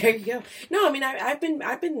NCR sometime. There you go. No, I mean, I've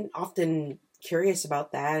been often curious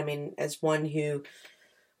about that. I mean, as one who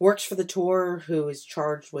works for the tour, who is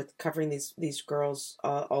charged with covering these girls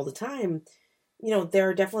all the time, there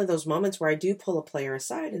are definitely those moments where I do pull a player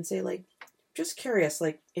aside and say, like, just curious,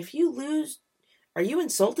 like, if you lose, are you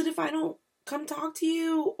insulted if I don't come talk to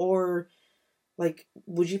you? Or, like,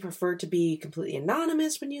 would you prefer to be completely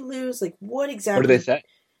anonymous when you lose? Like, what exactly? What do they say?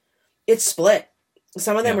 It's split.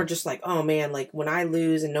 Some of them are just like, oh man, like when I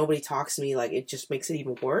lose and nobody talks to me, like it just makes it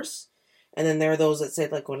even worse. And then there are those that say,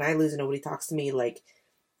 like, when I lose and nobody talks to me, like,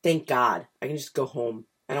 thank God, I can just go home.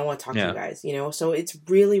 I don't want to talk to you guys, So it's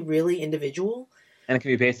really, really individual. And it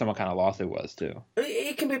can be based on what kind of loss it was too.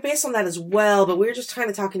 It can be based on that as well, but we were just kind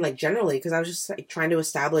of talking like generally because I was just like, trying to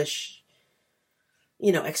establish,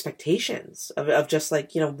 expectations of just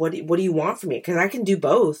like, what do you want from me? Because I can do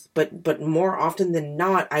both, but more often than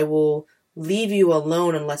not, I will leave you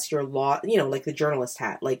alone unless you're lost, like the journalist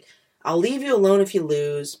hat. Like, I'll leave you alone if you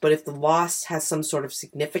lose, but if the loss has some sort of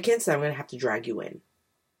significance, then I'm going to have to drag you in.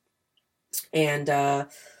 And,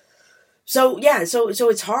 so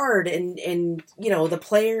it's hard. And, the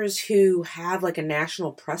players who have like a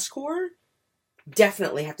national press corps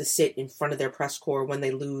definitely have to sit in front of their press corps when they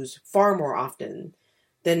lose far more often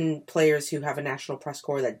than players who have a national press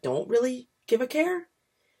corps that don't really give a care.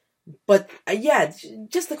 But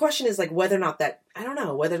just the question is like whether or not that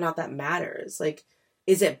matters. Like,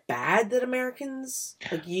 is it bad that Americans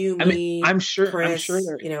like you, me, I'm sure Chris,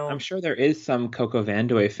 I'm sure there is some Coco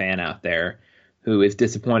Vandoy fan out there who is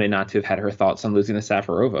disappointed not to have had her thoughts on losing to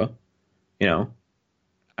Safarova.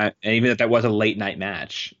 And even if that was a late night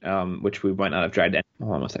match, which we might not have tried to.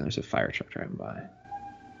 Hold on a second, there's a fire truck driving by.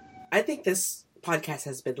 I think this podcast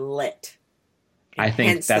has been lit. I think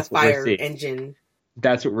hence that's the what fire we're seeing. engine.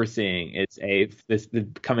 That's what we're seeing. It's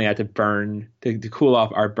coming out to burn to cool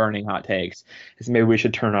off our burning hot takes. So maybe we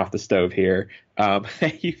should turn off the stove here.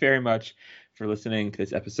 Thank you very much for listening to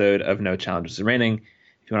this episode of No Challenges Remaining.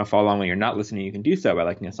 If you want to follow along when you're not listening, you can do so by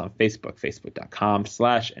liking us on Facebook,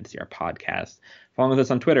 facebook.com/NCR podcast. Follow us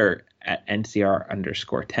on Twitter at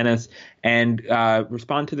NCR_tennis, and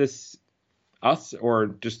respond to us, or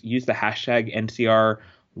just use the hashtag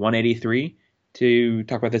NCR183 to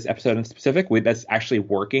talk about this episode in specific. That's actually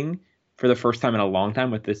working for the first time in a long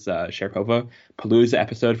time with this Sharapova Palooza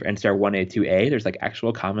episode for NCR 182A. There's like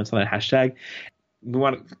actual comments on that hashtag. We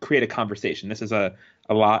want to create a conversation. This is a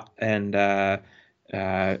lot and a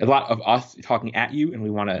lot of us talking at you, and we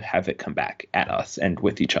want to have it come back at us and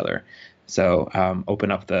with each other. So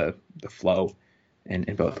open up the flow in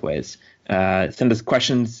both ways. Send us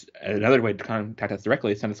questions. Another way to contact us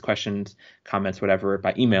directly is send us questions, comments, whatever,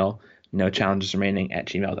 by email,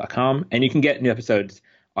 nochallengesremaining@gmail.com. And you can get new episodes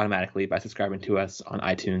automatically by subscribing to us on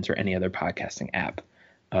iTunes or any other podcasting app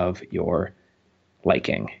of your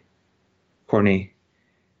liking. Courtney,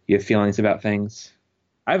 you have feelings about things?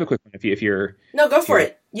 I have a quick one. If you're no, go for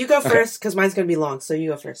it. You go first because mine's going to be long. So you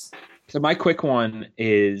go first. So my quick one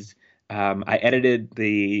is I edited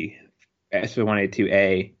the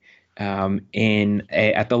SP182A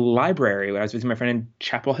at the library when I was visiting my friend in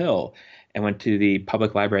Chapel Hill. I went to the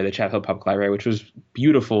public library, the Chapel Hill Public Library, which was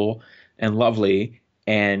beautiful and lovely.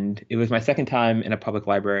 And it was my second time in a public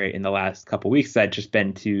library in the last couple of weeks. I'd just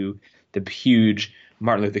been to the huge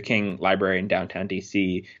Martin Luther King Library in downtown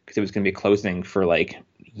DC because it was going to be closing for like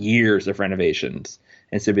years of renovations.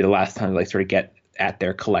 And so it'd be the last time to like sort of get at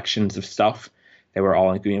their collections of stuff. They were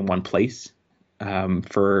all in one place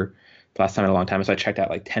for the last time in a long time. So I checked out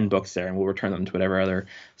like 10 books there, and we'll return them to whatever other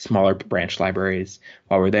smaller branch libraries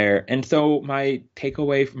while we're there. And so my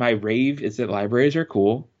takeaway, my rave is that libraries are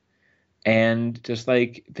cool. And just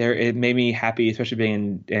like it made me happy, especially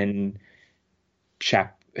being in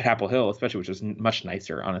Chapel Hill, especially, which was much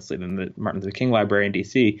nicer, honestly, than the Martin Luther King Library in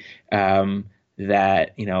DC,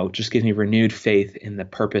 that, just gives me renewed faith in the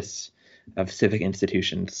purpose of civic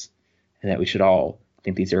institutions, and that we should all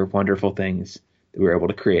think these are wonderful things that we're able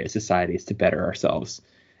to create as societies to better ourselves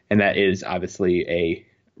and that is obviously a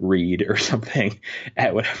read or something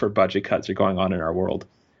at whatever budget cuts are going on in our world.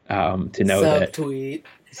 To know that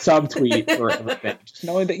subtweet for everything, just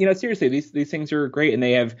knowing that, seriously, these things are great and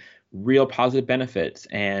they have real positive benefits,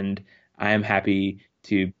 and I am happy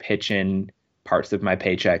to pitch in parts of my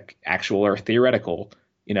paycheck, actual or theoretical,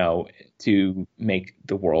 to make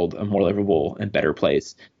the world a more livable and better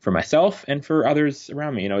place for myself and for others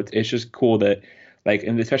around me. It's just cool that, like,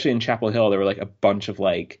 and especially in Chapel Hill, there were like a bunch of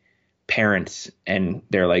like parents and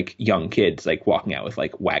their like young kids like walking out with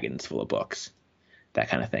like wagons full of books, that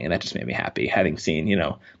kind of thing. And that just made me happy, having seen,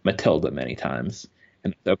 Matilda many times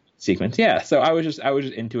in the sequence. Yeah. So I was just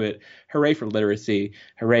into it. Hooray for literacy.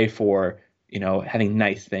 Hooray for, having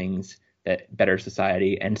nice things that better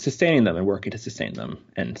society and sustaining them and working to sustain them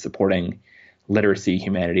and supporting literacy,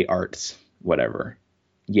 humanity, arts, whatever.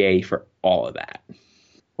 Yay for all of that.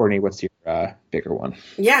 Courtney, what's your bigger one?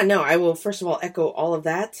 Yeah, no, I will first of all echo all of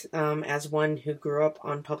that. As one who grew up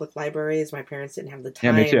on public libraries, my parents didn't have the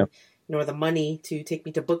time nor the money to take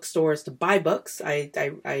me to bookstores to buy books.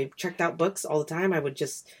 I checked out books all the time. I would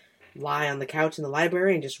just lie on the couch in the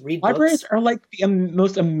library and just read Libraries books. are like the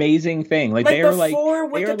most amazing thing. Like they are like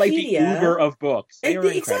the Uber of books. They are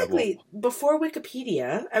exactly. Before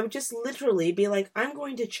Wikipedia, I would just literally be like, I'm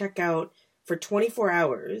going to check out for 24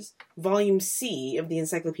 hours volume C of the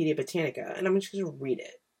Encyclopedia Britannica, and I'm just going to read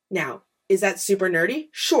it. Now, is that super nerdy?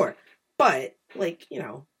 Sure. But, like, I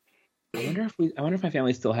wonder if my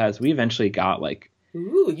family still has. We eventually got like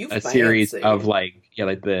a series of like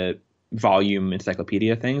the volume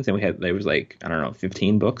encyclopedia things, and there was like, I don't know,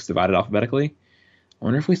 15 books divided alphabetically. I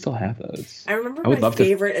wonder if we still have those. I remember my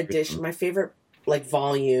favorite edition, my favorite like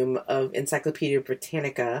volume of Encyclopedia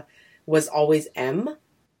Britannica was always M.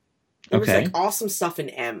 There was like awesome stuff in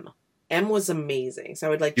M. M was amazing. So I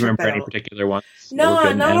would like check that out. Do you remember any particular ones?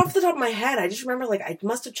 No, not off the top of my head. I just remember like I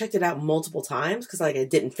must have checked it out multiple times because like I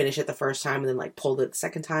didn't finish it the first time and then like pulled it the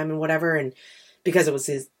second time and whatever. And because it was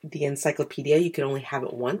the encyclopedia, you could only have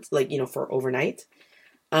it once, like, for overnight.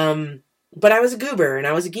 But I was a goober and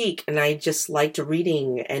I was a geek and I just liked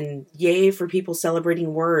reading, and yay for people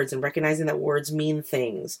celebrating words and recognizing that words mean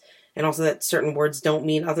things. And also that certain words don't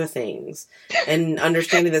mean other things. And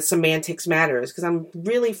understanding that semantics matters. Because I'm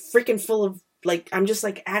really freaking full of, like, I'm just,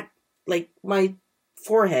 like, at, like, my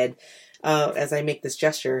forehead as I make this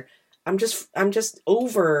gesture. I'm just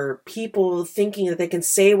over people thinking that they can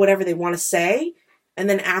say whatever they want to say. And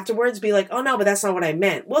then afterwards be like, oh, no, but that's not what I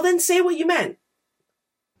meant. Well, then say what you meant.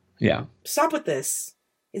 Yeah. Stop with this.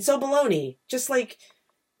 It's so baloney. Just, like,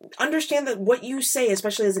 understand that what you say,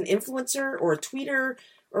 especially as an influencer or a tweeter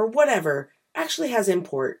or whatever, actually has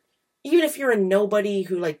import. Even if you're a nobody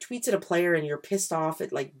who like tweets at a player and you're pissed off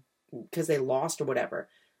at like because they lost or whatever,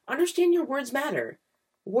 understand your words matter.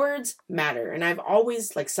 Words matter. And I've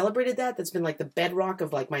always like celebrated that. That's been like the bedrock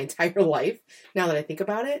of like my entire life. Now that I think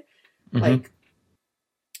about it, like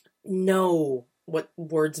know what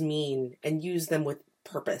words mean and use them with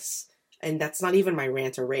purpose. And that's not even my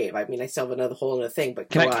rant or rave. I mean, I still have another whole other thing,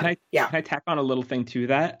 but can I tack on a little thing to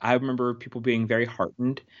that? I remember people being very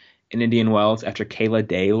heartened in Indian Wells after Kayla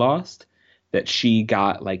Day lost, that she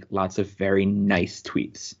got like lots of very nice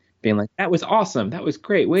tweets being like, that was awesome. That was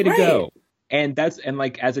great. Way to go. And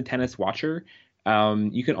like, as a tennis watcher,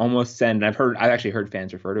 you can almost send, I've actually heard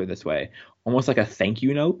fans refer to it this way, almost like a thank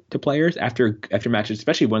you note to players after matches,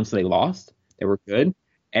 especially once they lost, they were good,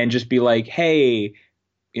 and just be like, hey,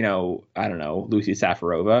 I don't know, Lucy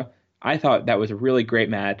Safarova, I thought that was a really great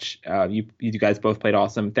match. You guys both played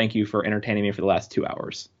awesome. Thank you for entertaining me for the last 2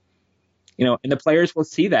 hours. And the players will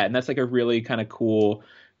see that. And that's like a really kind of cool,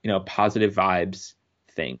 positive vibes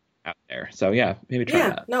thing out there. So yeah, maybe try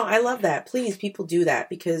that. No, I love that. Please, people do that,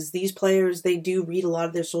 because these players, they do read a lot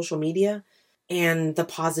of their social media, and the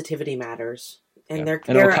positivity matters. And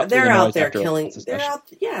they're out there killing.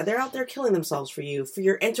 They're out there killing themselves for you, for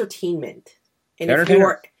your entertainment. And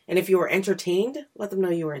if you were entertained, let them know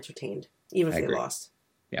you were entertained, even if they lost.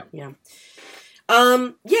 Yeah.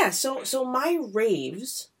 So my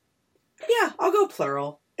raves, I'll go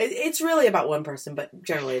plural. It's really about one person, but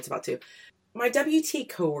generally it's about two. My WT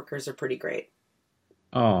coworkers are pretty great.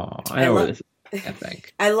 Oh, I know where this is, I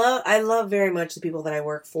think. I love very much the people that I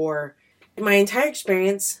work for. My entire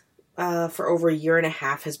experience for over a year and a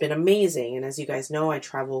half has been amazing. And as you guys know, I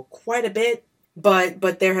travel quite a bit.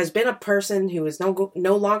 But there has been a person who is no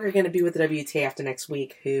longer going to be with the WTA after next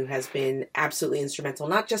week, who has been absolutely instrumental,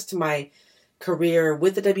 not just to my career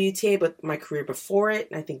with the WTA, but my career before it.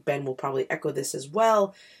 And I think Ben will probably echo this as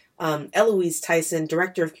well. Eloise Tyson,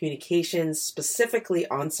 Director of Communications, specifically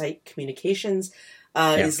on-site communications,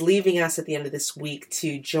 is leaving us at the end of this week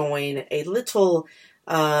to join a little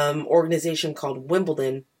organization called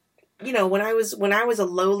Wimbledon. You know, when I was a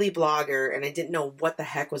lowly blogger and I didn't know what the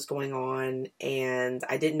heck was going on and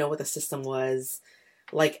I didn't know what the system was,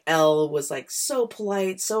 like Elle was like so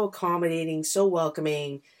polite, so accommodating, so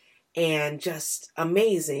welcoming, and just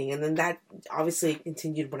amazing. And then that obviously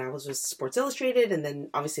continued when I was with Sports Illustrated, and then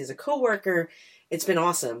obviously as a coworker, it's been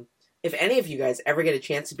awesome. If any of you guys ever get a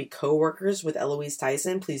chance to be coworkers with Eloise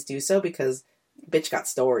Tyson, please do so, because bitch got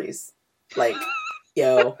stories. Like,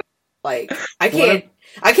 yo, like I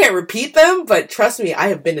can't repeat them, but trust me, I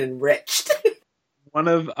have been enriched. One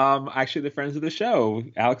of actually the friends of the show,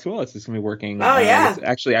 Alex Willis, is going to be working. Oh yeah,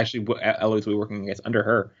 actually, Eloise will be working, I guess, under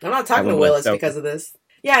her. I'm not talking to Willis because of this.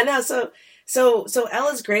 Yeah, no. So Elle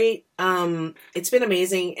is great. It's been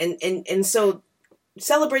amazing, and so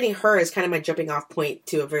celebrating her is kind of my jumping off point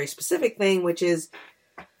to a very specific thing, which is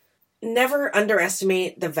never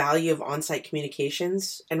underestimate the value of on-site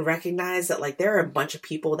communications, and recognize that like there are a bunch of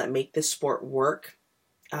people that make this sport work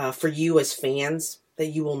for you as fans that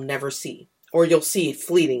you will never see, or you'll see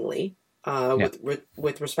fleetingly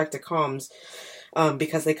with respect to comms,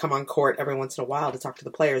 because they come on court every once in a while to talk to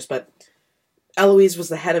the players. But Eloise was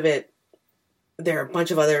the head of it. There are a bunch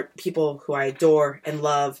of other people who I adore and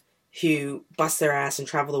love who bust their ass and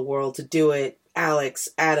travel the world to do it. Alex,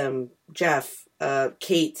 Adam, Jeff,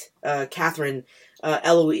 Kate, Catherine,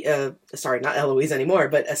 Eloise, sorry, not Eloise anymore,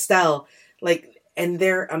 but Estelle, like, and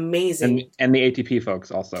they're amazing. And the ATP folks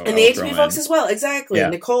also. And the ATP folks as well, exactly. Yeah.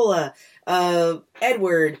 Nicola,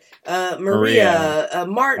 Edward, Maria,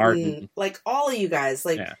 Martin, like all of you guys,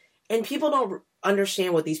 like, and people don't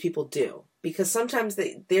understand what these people do, because sometimes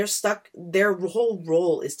they're stuck, their whole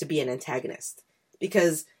role is to be an antagonist,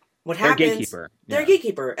 because what happens, they're a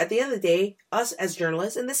gatekeeper. At the end of the day, us as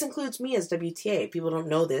journalists, and this includes me as WTA, people don't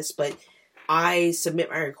know this, but I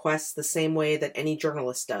submit my requests the same way that any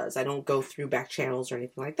journalist does. I don't go through back channels or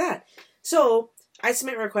anything like that. So I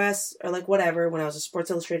submit requests, or like whatever, when I was a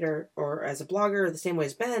Sports Illustrator or as a blogger, the same way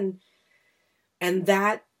as Ben. And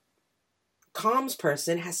that comms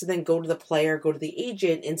person has to then go to the player, go to the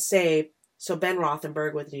agent and say, so Ben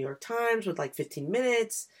Rothenberg with the New York Times with like 15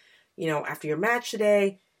 minutes, you know, after your match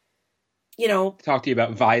today, you know, talk to you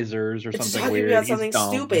about visors or something weird. Talk about something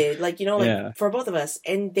stupid, like, you know, like for both of us,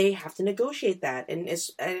 and they have to negotiate that. And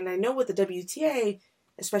I know with the WTA,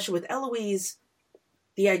 especially with Eloise,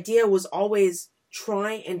 the idea was always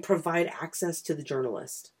try and provide access to the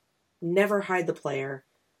journalist. Never hide the player.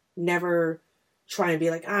 Never try and be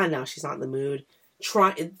like, no, she's not in the mood.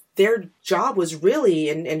 Their job was really,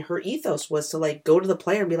 and her ethos was to like go to the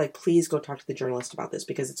player and be like, please go talk to the journalist about this,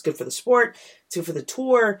 because it's good for the sport, it's good for the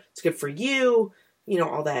tour, it's good for you, you know,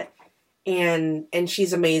 all that. And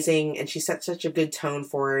she's amazing, and she set such a good tone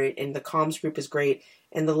for it, and the comms group is great.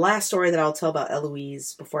 And the last story that I'll tell about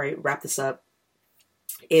Eloise before I wrap this up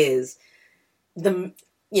is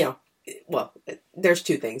well, there's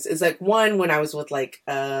two things. It's like, one, when I was with when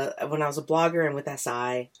I was a blogger and with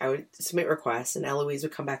SI, I would submit requests and Eloise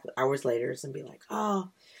would come back hours later and be like, oh,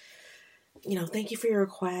 you know, thank you for your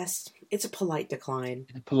request. It's a polite decline.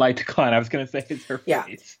 Polite decline. I was going to say it's her face. Yeah.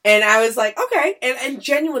 And I was like, okay. And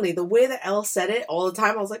genuinely, the way that Elle said it all the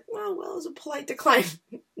time, I was like, well, it was a polite decline.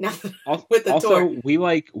 Now with the tour.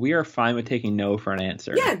 We are fine with taking no for an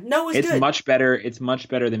answer. Yeah, no is good. It's much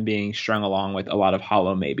better than being strung along with a lot of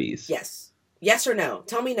hollow maybes. Yes. Yes or no.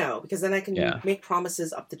 Tell me no, because then I can make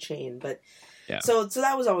promises up the chain. But so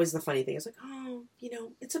that was always the funny thing. It's like, oh, you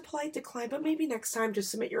know, it's a polite decline, but maybe next time just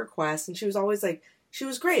submit your request. And she was always like, she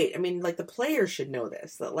was great. I mean, like, the players should know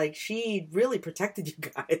this, that like she really protected you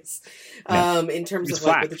guys in terms of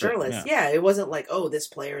like with the journalists. Yeah, it wasn't like, oh, this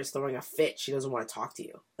player is throwing a fit, she doesn't want to talk to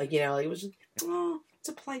you. Like, you know, like, it was just, oh, it's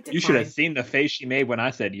a polite decline. You should have seen the face she made when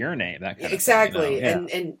I said your name. That kind exactly. of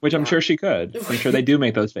thing, and which I'm sure she could. I'm sure they do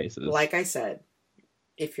make those faces. Like I said,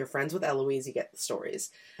 if you're friends with Eloise, you get the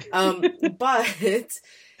stories. But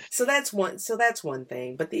so that's one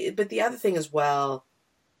thing. But the other thing as well.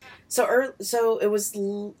 So it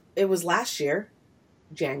was last year,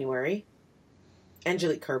 January.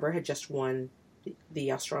 Angelique Kerber had just won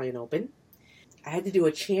the Australian Open. I had to do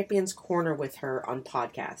a Champions Corner with her on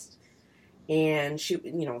podcast. And she,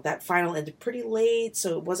 you know, that final ended pretty late,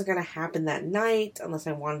 so it wasn't going to happen that night unless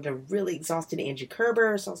I wanted a really exhausted Angie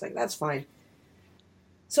Kerber. So I was like, that's fine.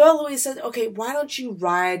 So Eloise said, okay, why don't you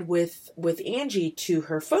ride with Angie to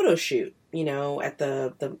her photo shoot, you know, at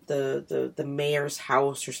the mayor's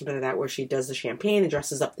house or something like that, where she does the champagne and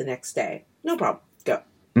dresses up the next day. No problem. Go.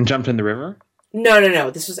 And jumped in the river? No.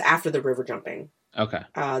 This was after the river jumping. Okay.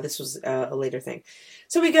 This was a later thing.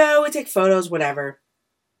 So we go, we take photos, whatever.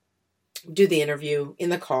 Do the interview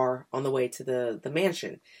in the car on the way to the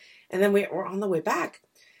mansion. And then we're on the way back.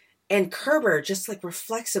 And Kerber just like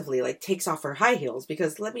reflexively like takes off her high heels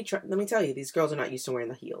because let me tell you, these girls are not used to wearing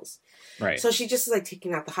the heels. Right. So she just is like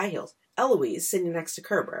taking out the high heels. Eloise, sitting next to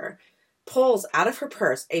Kerber, pulls out of her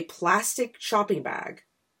purse a plastic shopping bag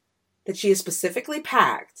that she has specifically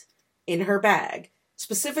packed in her bag,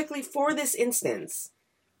 specifically for this instance,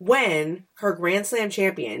 when her Grand Slam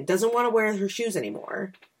champion doesn't want to wear her shoes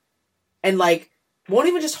anymore. And like, won't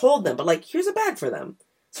even just hold them, but like, here's a bag for them.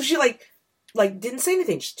 So she like didn't say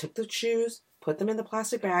anything. Just took the shoes, put them in the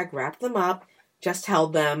plastic bag, wrapped them up, just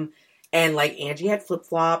held them. And like Angie had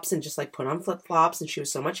flip-flops and just like put on flip-flops and she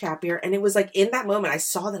was so much happier. And it was like in that moment I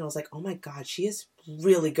saw that I was like, oh my God, she is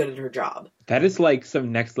really good at her job. That is like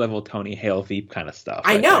some next level Tony Hale Veep kind of stuff.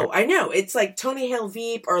 I know. It's like Tony Hale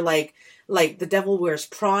Veep or like The Devil Wears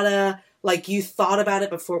Prada. Like you thought about it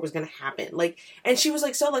before it was going to happen. Like, and she was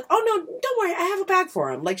like, so like, oh no, don't worry. I have a bag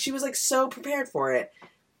for him. Like she was like so prepared for it.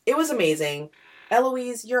 It was amazing.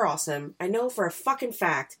 Eloise, you're awesome. I know for a fucking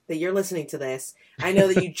fact that you're listening to this. I know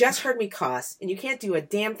that you just heard me cuss, and you can't do a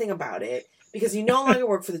damn thing about it because you no longer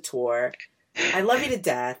work for the tour. I love you to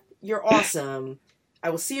death. You're awesome. I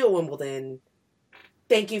will see you at Wimbledon.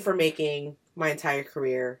 Thank you for making my entire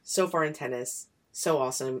career so far in tennis so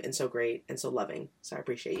awesome and so great and so loving. So I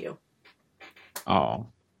appreciate you. Oh.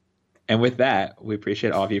 And with that, we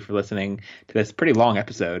appreciate all of you for listening to this pretty long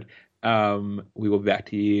episode. We will be back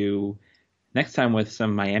to you next time with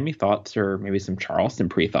some Miami thoughts or maybe some Charleston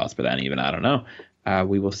pre-thoughts, but then even, I don't know.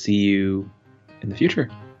 We will see you in the future.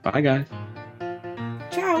 Bye, guys.